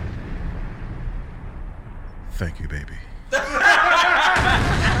 Thank you, baby.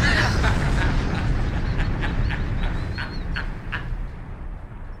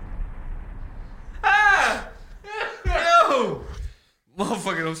 Yo!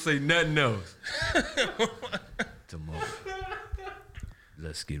 Motherfucker don't say nothing else. Tomorrow.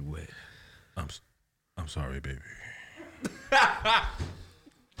 Let's get wet. I'm sorry, baby.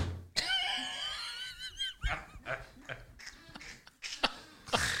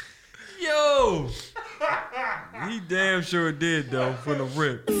 Yo! He damn sure did though for the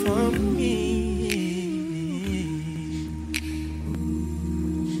rip. For me.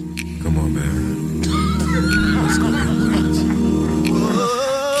 Come on, man. Let's go get wet.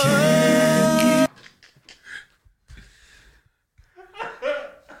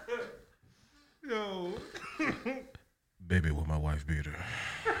 Yo. Baby, with my wife beater.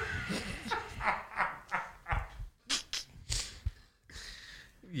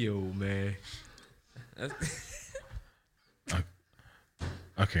 Yo, man.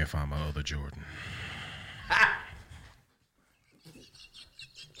 I can't find my other Jordan.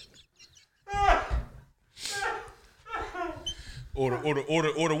 or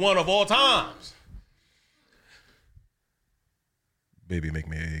the one of all times. Baby, make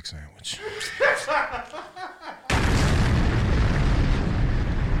me an egg sandwich.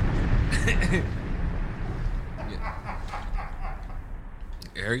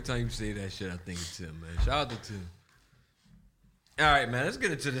 Every time you say that shit, I think of Tim, man. Shout out to Tim. All right, man. Let's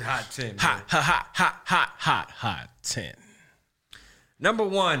get into the hot 10. Man. Hot 10. Number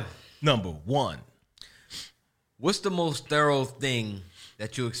one. What's the most thorough thing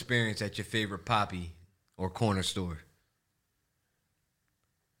that you experience at your favorite poppy or corner store?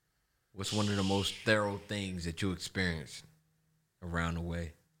 What's one of the most thorough things that you experience around the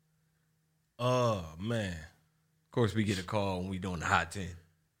way? Oh, man. Of course, we get a call when we doing the hot 10.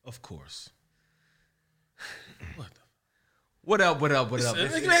 Of course. What up? Hang up on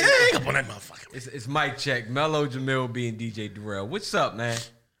that motherfucker. It's Mike Check, Mello Jamil being DJ Durrell. What's up, man?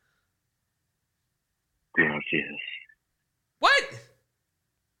 What?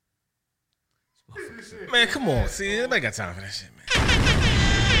 Man, come on. See, nobody got time for that shit, man.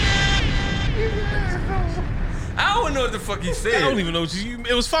 I don't know what the fuck he said. I don't even know what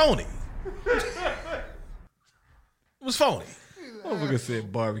it was phony. It was phony. Motherfucker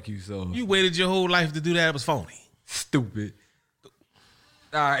said barbecue sauce. You waited your whole life to do that. It was phony. Stupid.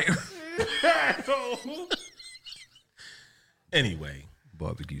 All right. Anyway.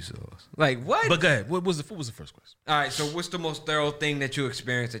 Barbecue sauce. Like what? But go ahead. What was the first question? All right. So what's the most thorough thing that you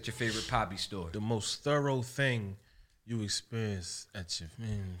experienced at your favorite poppy store? The most thorough thing you experienced at your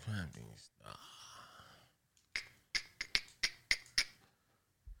favorite poppy store.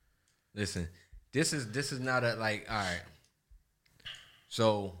 Listen, this is not a like. All right.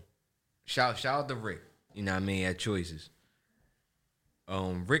 So, shout out to Rick. You know what I mean? At Choices.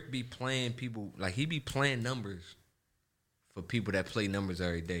 Rick be playing people like he be playing numbers for people that play numbers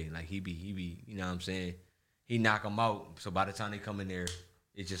every day. Like he be. You know what I'm saying? He knock them out. So by the time they come in there,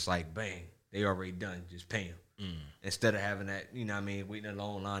 it's just like bang. They already done. Just pay them. Instead of having that, you know what I mean, waiting in a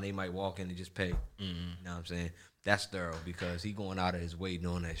long line, they might walk in and just pay. You know what I'm saying? That's thorough because he going out of his way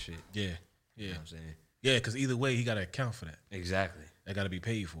doing that shit. Yeah. You know what I'm saying? Yeah, because either way, he got to account for that. Exactly. That got to be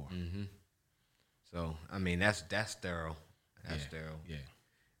paid for. So, I mean, that's thorough. That's thorough. Yeah.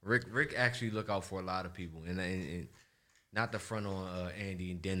 Rick actually look out for a lot of people. And not the front on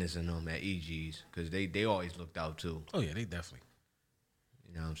Andy and Dennis and them at EG's because they always looked out too. Oh, yeah, they definitely.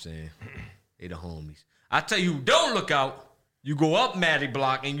 You know what I'm saying? They the homies. I tell you, don't look out. You go up Matty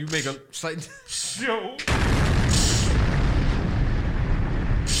Block and you make a slight. Yo.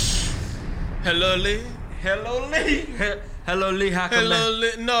 Hello, Lee. Hello, Lee. Hello, Lee. How come Hello,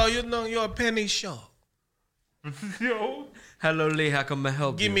 Lee. No, you know you're a penny shop. Yo. Hello, Lee. How come I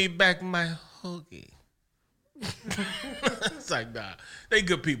help you? Give me back my hoagie. It's like, nah. They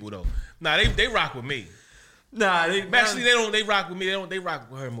good people though. Nah, they rock with me. Nah, they rock with me. They rock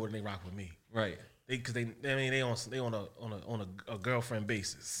with her more than they rock with me. Right. Because they on a girlfriend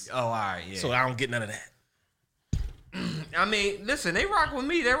basis. Oh, all right, yeah. So I don't get none of that. I mean, listen, they rock with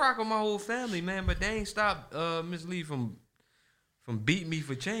me. They rock with my whole family, man. But they ain't stopped Miss Lee from beating me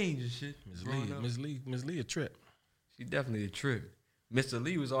for change and shit. Miss Lee a trip. She definitely a trip. Mr.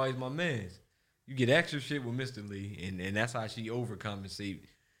 Lee was always my man. You get extra shit with Mr. Lee, and that's how she overcompensate.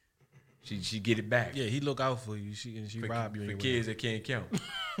 She get it back. Yeah, he look out for you. She rob you. For kids that can't count.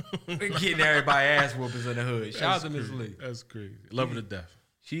 Getting everybody ass whoopings in the hood. Shout out to Miss Lee. That's crazy. Love her to death.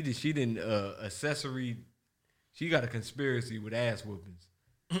 She didn't accessory. She got a conspiracy with ass whoopings.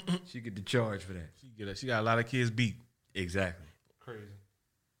 She get the charge for that. She got a lot of kids beat. Exactly. Crazy.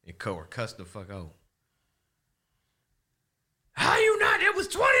 And cuss the fuck out. How you not? It was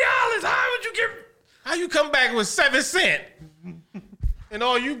 $20. How would you get? How you come back with 7 cents? And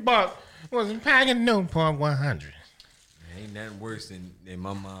all you bought was a pack of Newport 100. Ain't nothing worse than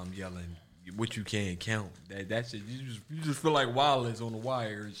my mom yelling, "What you can't count." That shit. You just feel like Wallace on the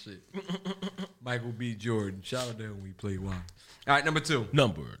wire and shit. Michael B. Jordan. Shout out to him when we play Wallace. All right, number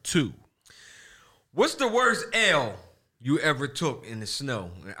two. What's the worst L you ever took in the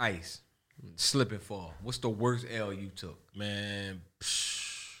snow and ice, slip and fall? What's the worst L you took? Man,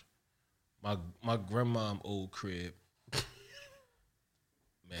 my grandma old crib.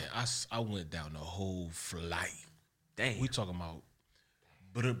 Man, I went down the whole flight. Damn. We talking about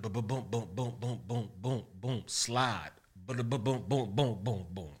boom, boom, boom, boom, boom, boom, boom, boom, slide. Boom, boom, boom, boom, boom,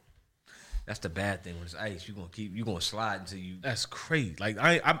 boom. That's the bad thing when it's ice. You gonna slide until you. That's crazy. Like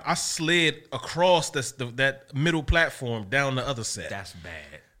I slid across that middle platform down the other set. That's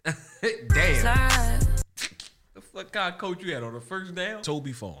bad. Damn. Slide. The fuck kind of coach you had on the first down?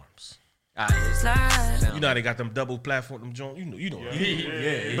 Toby Farms. Slide. You know how they got them double platform, them joint. You know.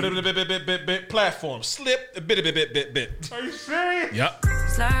 Yeah. Platform slip. Bit. Are you serious? Yep.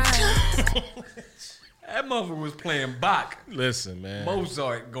 Slide. That motherfucker was playing Bach. Listen, man.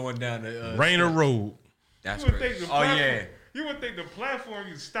 Mozart going down the Rainer Road. That's crazy. Oh yeah. You would think the platform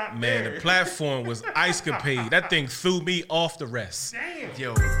you stop man, there. The platform was ice capade. That thing threw me off the rest. Damn.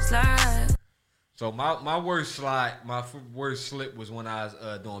 Yo. Slide. So my worst slide, my worst slip was when I was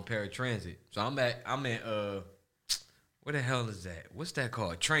doing paratransit. So I'm in where the hell is that? What's that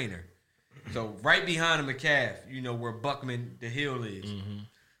called? Trainer. So right behind the McCaff, you know where Buckman the hill is. Mm-hmm.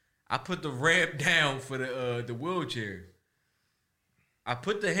 I put the ramp down for the wheelchair. I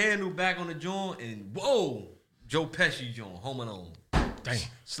put the handle back on the joint and whoa, Joe Pesci joint, Home Alone. Damn.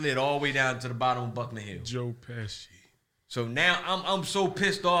 Slid all the way down to the bottom of Buckman Hill. Joe Pesci. So now I'm so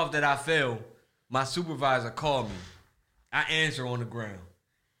pissed off that I fell. My supervisor called me. I answer on the ground.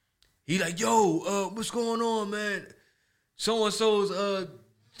 He like, yo, what's going on, man? So-and-so's,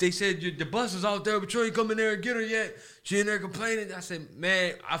 they said the bus is out there, but you ain't come in there and get her yet. She in there complaining. I said,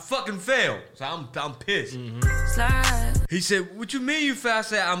 man, I fucking failed. So I'm pissed. Mm-hmm. Slide. He said, what you mean you fell? I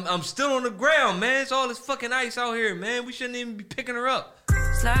said, I'm still on the ground, man. It's all this fucking ice out here, man. We shouldn't even be picking her up.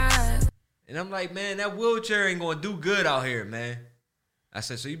 Slide. And I'm like, man, that wheelchair ain't gonna do good out here, man. I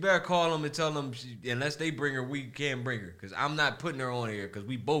said, so you better call them and tell them, unless they bring her, we can't bring her. Because I'm not putting her on here because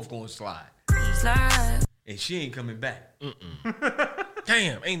we both going to slide. Slide. And she ain't coming back.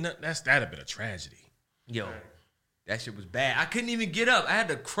 Damn, ain't nothing. That'd have been a tragedy. Yo, that shit was bad. I couldn't even get up. I had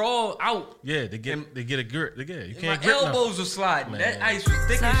to crawl out. Yeah, they get a grip. You can't my elbows were sliding. Man. That ice was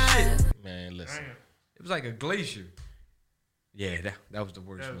thick as shit. Man, listen. It was like a glacier. Yeah, that was the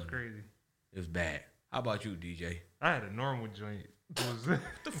worst one. That was crazy. It was bad. How about you, DJ? I had a normal joint. What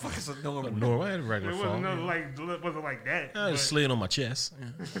the fuck is a normal? Normal. I had a regular fall. It wasn't like that. I just slid on my chest.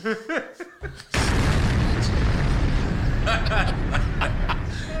 Yeah.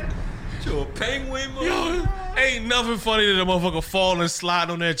 You a penguin, man? Yo, ain't nothing funny than a motherfucker fall and slide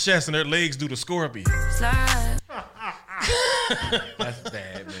on their chest and their legs do the scorpion. Slide. That's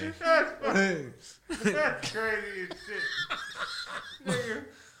bad, man. That's crazy as shit. Nigga.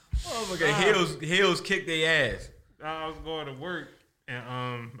 Motherfucker, heels kick their ass. I was going to work and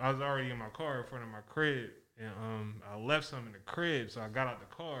I was already in my car in front of my crib and I left some in the crib, so I got out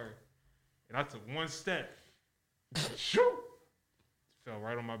the car and I took one step. Shoot! Fell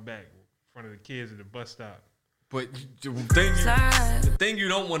right on my back in front of the kids at the bus stop. But the thing you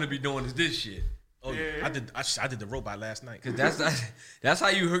don't want to be doing is this shit. Oh yeah, I did the robot last night. Cause that's how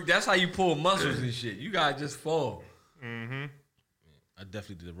you hurt. That's how you pull muscles and shit. You gotta just fall. Mm-hmm. I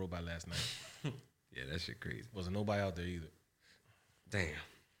definitely did the robot last night. Yeah, that shit crazy. Wasn't nobody out there either. Damn.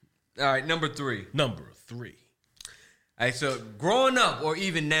 All right, number 3. Number 3. All right, so growing up or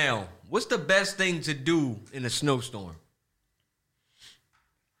even now, what's the best thing to do in a snowstorm?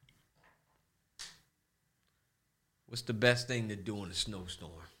 What's the best thing to do in a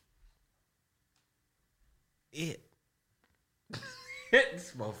snowstorm? This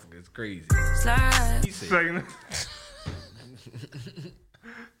motherfucker's crazy. Slide. He said,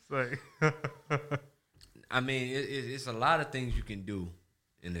 I mean, it's a lot of things you can do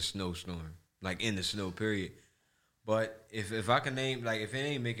in a snowstorm, like in the snow period. But if I can name, like, if it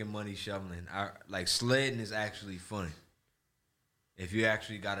ain't making money shoveling, like sledding is actually fun. If you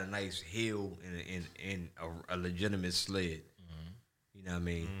actually got a nice hill and a legitimate sled, you know what I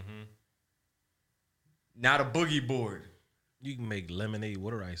mean. Mm-hmm. Not a boogie board. You can make lemonade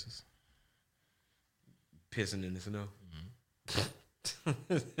water ices. Pissing in the snow.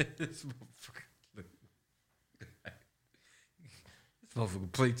 This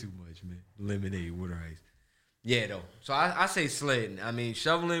motherfucker play too much, man. Lemonade, water ice. Yeah, though. So I say sledding. I mean,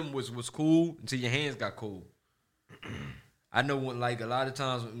 shoveling was cool until your hands got cold. I know when, like, a lot of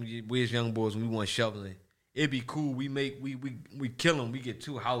times when we as young boys, when we want shoveling, it'd be cool. We kill them. We get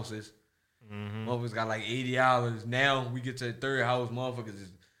 2 houses. Motherfuckers got like $80. Now we get to the 3rd house. Motherfuckers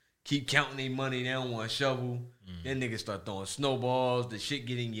just keep counting their money. They don't want to shovel. Then niggas start throwing snowballs. The shit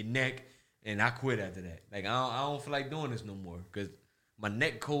get in your neck. And I quit after that. Like, I don't feel like doing this no more. Because my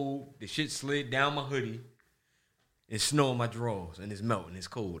neck cold. The shit slid down my hoodie. It's snow in my drawers. And it's melting. It's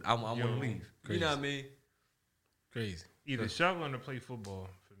cold. I want to leave. Crazy. You know what I mean? Crazy. Either shoveling or play football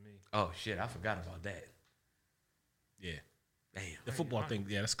for me. Oh, shit. I forgot about that. Yeah. Damn. The football thing,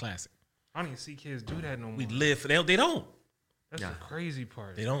 yeah, that's classic. I don't even see kids do that no more. We live for that. They don't. That's the crazy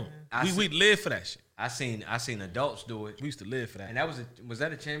part. They don't. Man. We live for that shit. I seen adults do it. We used to live for that. And that was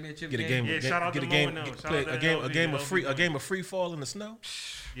that a championship get a game? game. Yeah, shout out get to a game. Mono. Play a game. A game of free fall in the snow.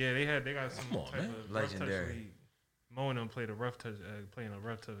 Yeah, they got some Come on, type man. of rough touch Legendary. league. Mo and them played a rough touch, playing a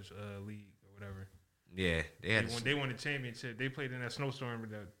rough touch league or whatever. Yeah, they won the championship. They played in that snowstorm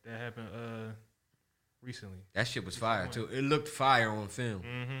that happened recently. That shit was fire too. It looked fire on film.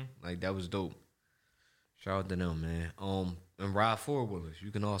 Mm-hmm. Like, that was dope. Shout out to them, man. And ride 4-wheelers.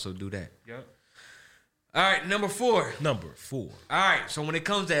 You can also do that. Yep. All right, number 4. Number 4. All right, so when it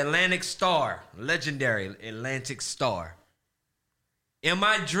comes to Atlantic Star, legendary Atlantic Star, Am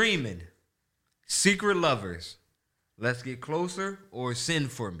I Dreaming, Secret Lovers, Let's Get Closer, or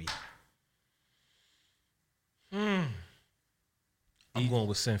Send For Me? I'm going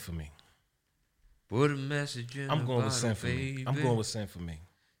with Send For Me. Put a message in I'm going with bottle, Send For Me. baby. I'm going with Send For Me.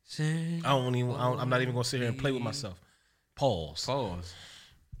 Send I'm not even going to sit here and play with myself. Pause.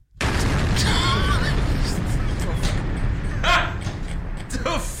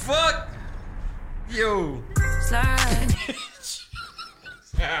 The fuck? Yo. Slide.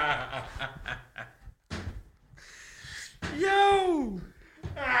 Yo.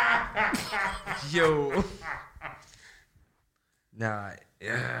 Yo. Nah,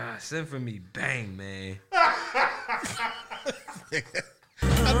 Send For Me, bang, man.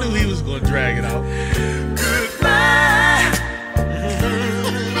 I knew he was going to drag it out. Goodbye.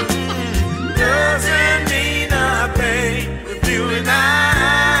 Doesn't mean nothing with you and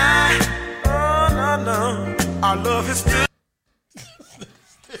I. Oh, no. Our love is still.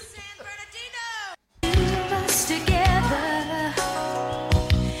 Us together,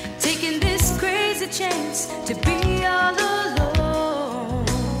 taking this crazy chance to be all alone.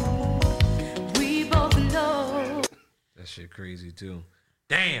 We both know. That shit crazy too.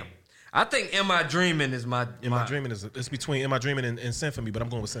 Damn. I think Am I Dreaming is my. Am I Dreaming is it's between Am I Dreaming and Send For Me, but I'm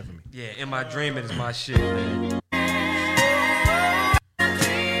going with Send For Me. Yeah, Am I Dreaming is my shit, man.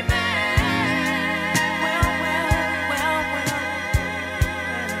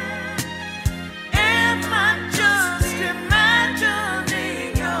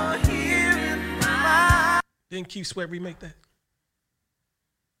 Didn't Keith Sweat remake that?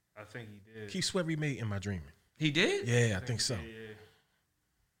 I think he did. Keith Sweat remade In My Dreaming. He did? Yeah, I think so.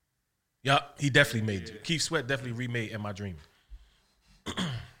 Yup, he definitely made it. Keith Sweat definitely remade In My Dreaming.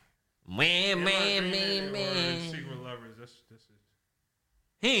 Man. Secret Lovers. This is.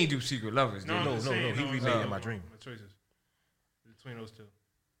 He ain't do Secret Lovers. No, he remade In My Dreaming. My choices between those two.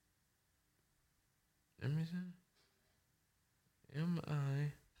 Let me see.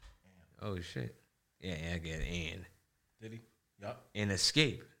 M.I. Oh shit. Yeah, I get and. Did he? Yup. And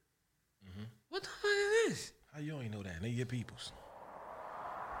Escape. Mm-hmm. What the fuck is this? How you ain't know that? They your peoples.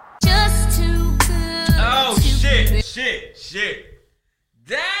 Just too good. Oh shit.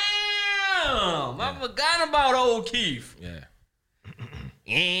 Damn! I forgot about old Keith. Yeah.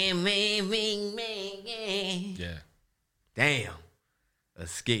 Yeah. Damn.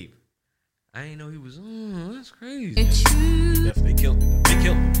 Escape. I didn't know he was. That's crazy. Definitely killed it. They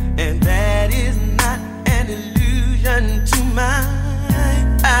killed it. And that is not an illusion to my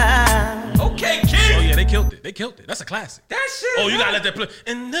eyes. Okay, Keith. Oh yeah, they killed it. That's a classic. That shit. Oh, you gotta let that play.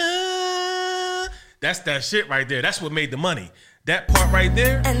 And that's that shit right there. That's what made the money. That part right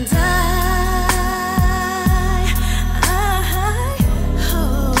there. And I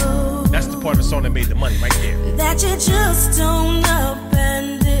hope that's the part of the song that made the money right there. that you just don't up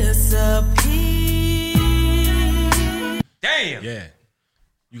and disappear. Damn. Yeah.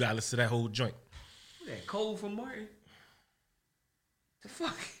 You gotta listen to that whole joint. That Cole from Martin. The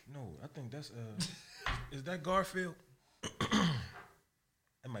fuck? No, I think that's is that Garfield?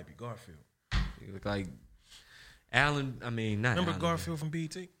 That might be Garfield. You look like Alan. I mean, not Remember Alan, Garfield from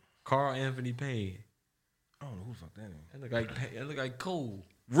BET? Carl Anthony Payne. I don't know who the fuck that is. That look like Cole.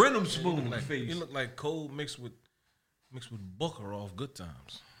 Rhythm spoon face. He looked like Cole mixed with Booker off Good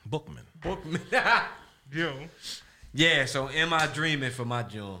Times. Bookman. Yo. Yeah. So, am I dreaming for my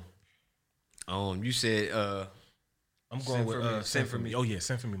John? You said I'm going with Send For Me. Oh yeah,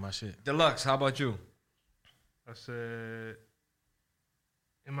 Send For Me, my shit. Deluxe. How about you? I said,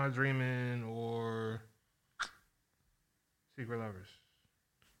 Am I Dreaming or Secret Lovers?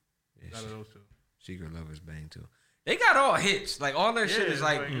 Yeah, Out of those two. Secret Lovers bang too. They got all hits. Like all their shit is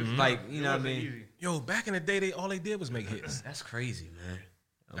like you know what I mean? Easy. Yo, back in the day, all they did was make hits. That's crazy, man.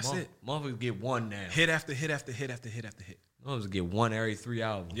 That's it. Motherfuckers get one now. Hit after hit after hit after hit after hit. Motherfuckers get one every 3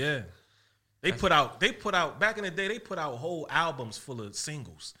 albums. Yeah. They put out back in the day, they put out whole albums full of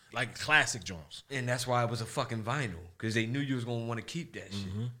singles, like classic joints. And that's why it was a fucking vinyl. Because they knew you was gonna want to keep that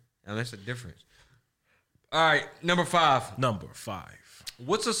shit. And that's the difference. All right, number 5. Number 5.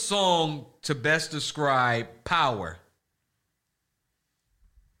 What's a song to best describe power?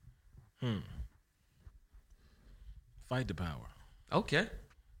 Fight the Power. Okay.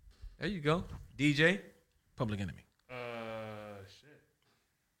 There you go. DJ? Public Enemy. Shit.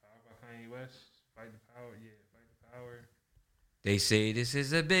 Power by Kanye West. Fight the Power. Yeah, Fight the Power. They say this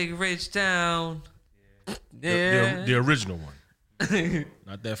is a big rich town. Yeah. The original one.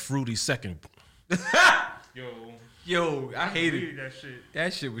 Not that fruity second. Yo, I hated that shit.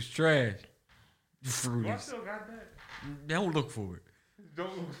 That shit was trash. Fruity. I still got that. Don't look for it.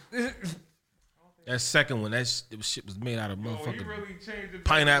 Don't. That second one, shit was made out of motherfucking really changed the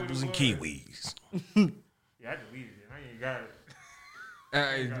pineapples and kiwis. Yeah, I deleted it. I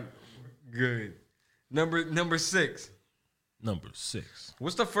ain't got it. Good. Number 6. Number 6.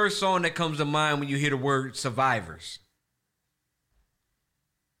 What's the first song that comes to mind when you hear the word Survivors?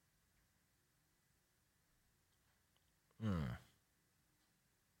 I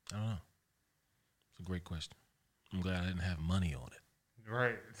don't know. It's a great question. I'm glad I didn't have money on it.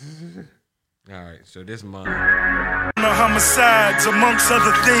 Right. All right, so this is mine. No homicides, amongst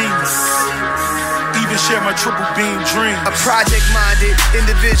other things. Even share my triple beam dreams. A project-minded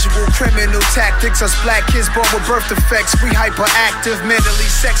individual, criminal tactics. Us black kids born with birth defects. We hyperactive, mentally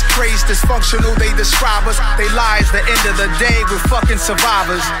sex crazed, dysfunctional. They describe us. They lies. The end of the day, we're fucking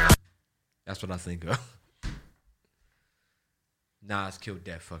survivors. That's what I think of. Nas killed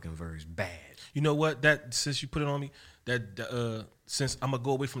that fucking verse bad. You know what? That since you put it on me, since I'm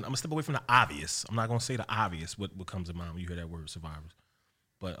gonna step away from the obvious. I'm not gonna say the obvious. What comes to mind when you hear that word survivors?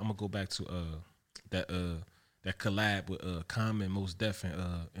 But I'm gonna go back to that collab with Common, Mos Def,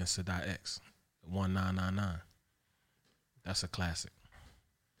 and Sadat X, 1999. That's a classic.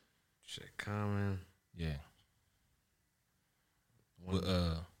 Shit, Common. Yeah. With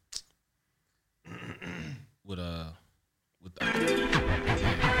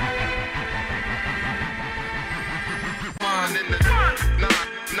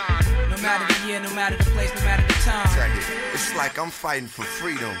No matter the year, no matter the place, no matter the time. Check it. It's like I'm fighting for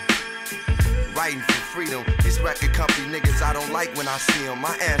freedom. Writing for freedom. These record company niggas I don't like when I see them.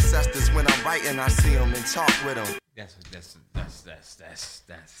 My ancestors when I'm writing I see them and talk with them. That's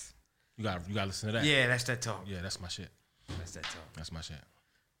You got to listen to that. Yeah, that's that talk. Yeah, that's my shit. That's that talk. That's my shit.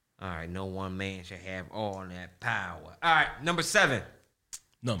 All right, no one man should have all that power. All right, number 7.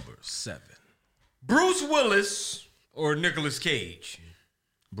 Number 7. Bruce Willis or Nicolas Cage?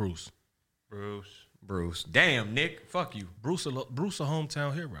 Bruce. Damn, Nick. Fuck you. Bruce a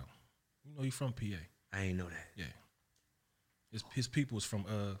hometown hero. You know he from PA. I ain't know that. Yeah. His people is from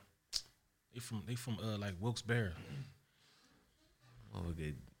they from like Wilkes-Barre. Oh,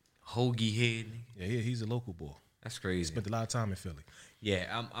 good. Hoagie head. Yeah, he's a local boy. That's crazy. Spent a lot of time in Philly.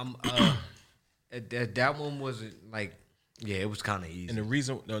 Yeah, I'm that one wasn't like, yeah, it was kind of easy. And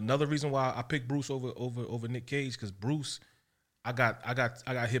another reason why I picked Bruce over Nick Cage, because Bruce, I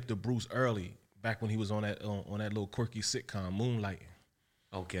got hip to Bruce early, back when he was on that little quirky sitcom Moonlighting.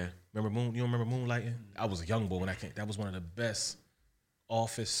 Okay. You don't remember Moonlighting? I was a young boy when I came. That was one of the best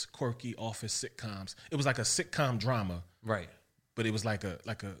quirky office sitcoms. It was like a sitcom drama. Right. But it was like a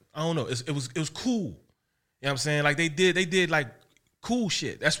I don't know, it was cool. You know what I'm saying? Like they did like cool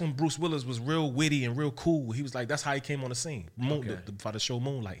shit. That's when Bruce Willis was real witty and real cool. He was like, that's how he came on the scene. For the show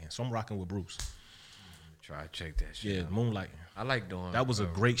Moonlighting. So I'm rocking with Bruce. Try to check that shit. Yeah, out. Moonlighting. I like doing that. Was a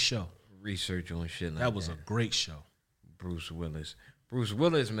great show. Research on shit like that. That was a great show. Bruce Willis,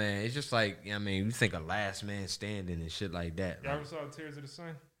 man, it's just like, I mean, you think of Last Man Standing and shit like that. Y'all ever saw Tears of the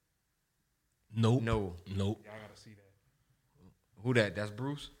Sun? Nope. No. Nope. Y'all gotta see that. Who that? That's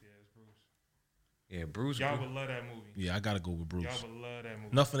Bruce? Yeah, it's Bruce. Yeah, Bruce. Y'all would love that movie. Yeah, I gotta go with Bruce. Y'all would love that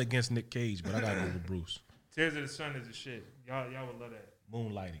movie. Nothing against Nick Cage, but I gotta go with Bruce. Tears of the Sun is a shit. Y'all would love that.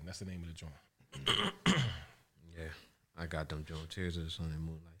 Moonlighting, that's the name of the joint. Yeah, I got them joints. Tears of the Sun and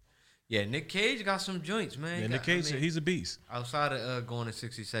Moonlight. Yeah, Nick Cage got some joints, man. Yeah, Nick Cage, he's a beast. Outside of going to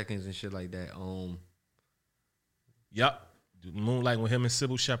 60 Seconds and shit like that. Yup. Moonlight with him and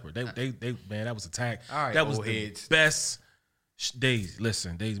Sybil Shepherd. They man, that was a tag. All right, that was old the heads. best days.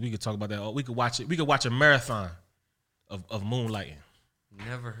 Listen, days we could talk about that. We could watch it. We could watch a marathon of Moonlighting.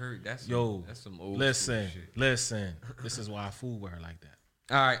 Never heard. That's some old Listen, shit. listen. This is why I fool with her like that.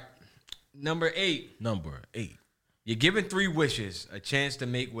 All right. Number 8. You're given 3 wishes, a chance to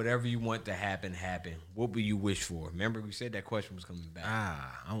make whatever you want to happen. What will you wish for? Remember, we said that question was coming back.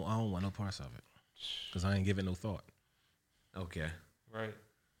 I don't want no parts of it because I ain't giving no thought. Okay. Right.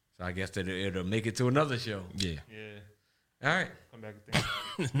 So I guess that it'll make it to another show. Yeah. Yeah. All right. Come back and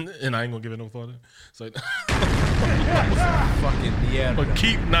think. And I ain't gonna give it no thought. So fucking yeah. But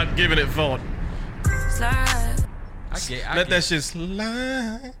keep not giving it thought. Slide. Let that shit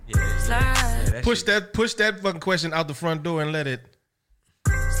slide. Yeah. Slide. Yeah, Push that fucking question out the front door and let it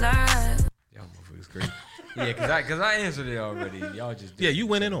slide. Y'all motherfuckers crazy. Yeah, cause I answered it already. Y'all just did. Yeah, you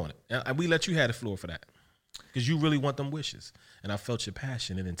went in on it. And we let you have the floor for that. Because you really want them wishes. And I felt your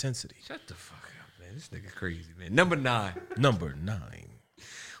passion and intensity. Shut the fuck up, man. This nigga crazy, man. Number 9.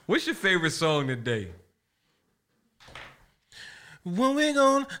 What's your favorite song today? When we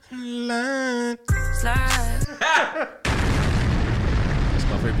gon' line. Slide. That's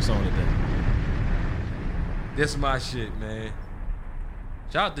my favorite song today. This my shit, man.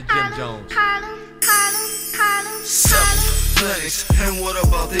 Shout out to Jim Jones. Flex, and what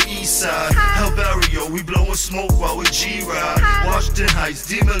about the east side? El Barrio, we blowing smoke while we G-Ride. Washington Heights,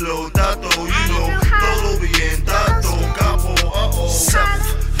 dímelo, Dato, you know. Todo bien, Dato, Capo,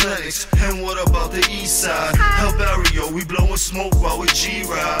 Flex, and what about the east side? El Barrio, we blowing smoke while we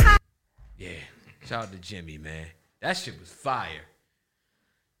G-Ride. Yeah, shout out to Jimmy, man. That shit was fire.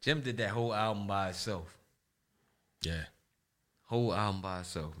 Jim did that whole album by himself. Yeah. Whole album by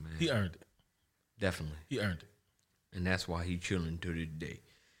himself, man. He earned it. Definitely. He earned it. And that's why he chilling to this day.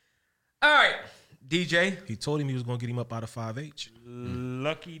 All right, DJ. He told him he was going to get him up out of 5H.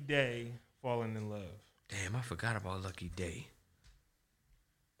 Lucky Day, Falling in Love. Damn, I forgot about Lucky Day.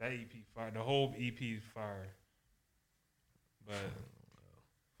 That EP fire. The whole EP is fire. But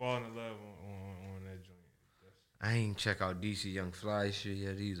Falling in Love on that joint. I ain't check out DC Young Fly shit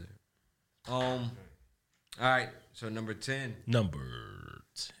yet either. All right, so number 10. Number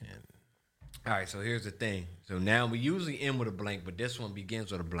 10. All right, so here's the thing. So now we usually end with a blank, but this one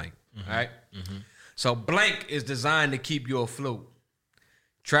begins with a blank. All right? Mm-hmm. So blank is designed to keep you afloat.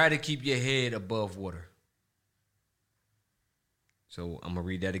 Try to keep your head above water. So I'm going to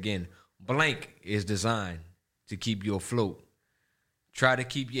read that again. Blank is designed to keep you afloat. Try to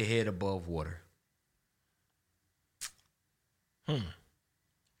keep your head above water.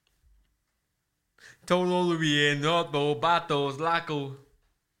 Todo bien, no, batos, laco.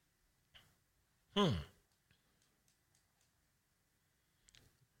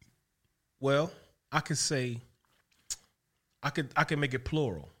 Well, I could say, I could make it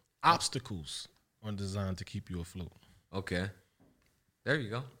plural. Obstacles are designed to keep you afloat. Okay. There you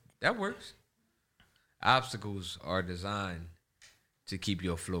go. That works. Obstacles are designed to keep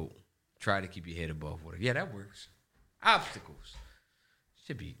you afloat. Try to keep your head above water. Yeah, that works. Obstacles.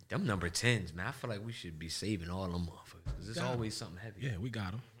 Should be them number 10s, man. I feel like we should be saving all them motherfuckers. Because there's always something heavy. Yeah, we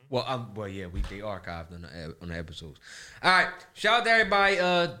got them. Well, yeah, they archived on the episodes. All right, shout out to everybody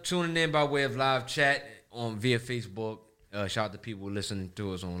tuning in by way of live chat via Facebook. Shout out to people listening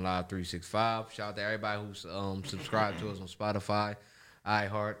to us on Live 365. Shout out to everybody who's subscribed to us on Spotify,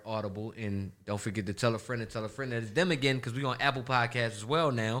 iHeart, Audible, and don't forget to tell a friend that it's them again because we on Apple Podcasts as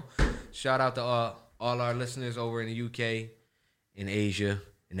well now. Shout out to all our listeners over in the UK, in Asia,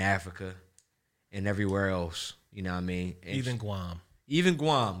 in Africa, and everywhere else. You know what I mean? And even Guam. Even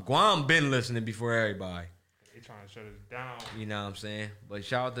Guam. Guam been listening before everybody. They trying to shut us down. You know what I'm saying? But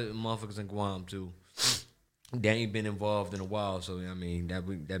shout out to the motherfuckers in Guam too. They ain't been involved in a while, so I mean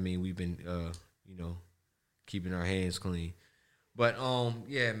that mean we've been keeping our hands clean. But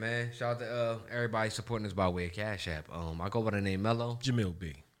yeah, man. Shout out to everybody supporting us by way of Cash App. I go by the name Mello. Jamil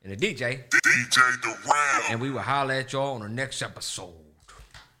B. And the DJ. DJ The Round. And we will holler at y'all on the next episode.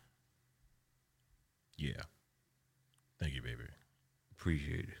 Yeah. Thank you, baby.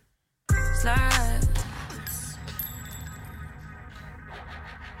 Appreciate it. Slide.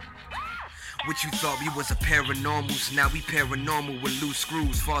 What you thought we was a paranormals, now we paranormal with loose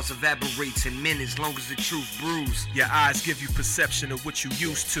screws. False evaporates in minutes, long as the truth brews. Your eyes give you perception of what you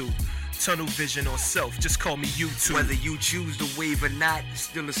used to. Tunnel vision on self, just call me YouTube. Whether you choose to wave or not,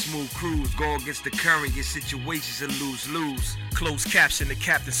 still a smooth cruise. Go against the current, your situation's a lose-lose. Closed caption, the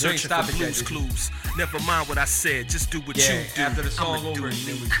captain searching for blues clues. Never mind what I said, just do what you do. After the song over, and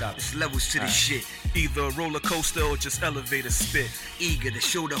then we stop. It's levels to the shit. Either a roller coaster or just elevator spit. Eager to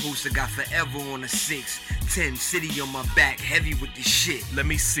show the host I got forever on a 6'10", city on my back, heavy with this shit. Let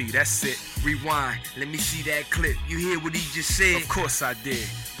me see, that's it. Rewind, let me see that clip. You hear what he just said? Of course I did,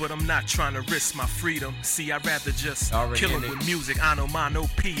 but I'm not trying to risk my freedom. See, I'd rather just kill him with music. I know mine, no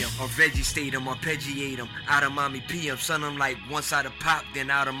PM. Or vegetate him, arpeggiate him. Out of mommy PM. Son, I'm like one side of pop,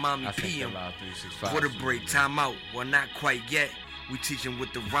 then out of mommy PM. What a break, time out. Well, not quite yet. We teaching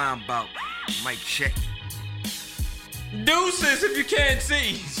what the rhyme about. Mic check. Deuces if you can't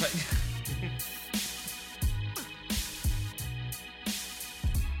see.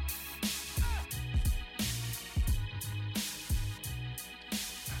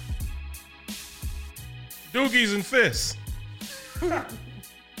 Doogies and fists. Who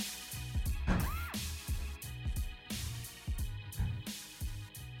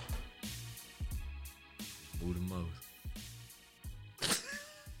the most?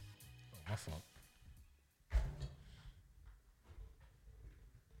 Oh, my fault.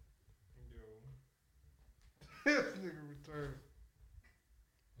 This nigga returned.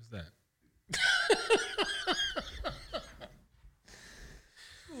 What's that?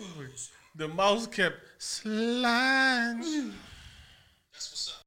 The mouse kept sliding.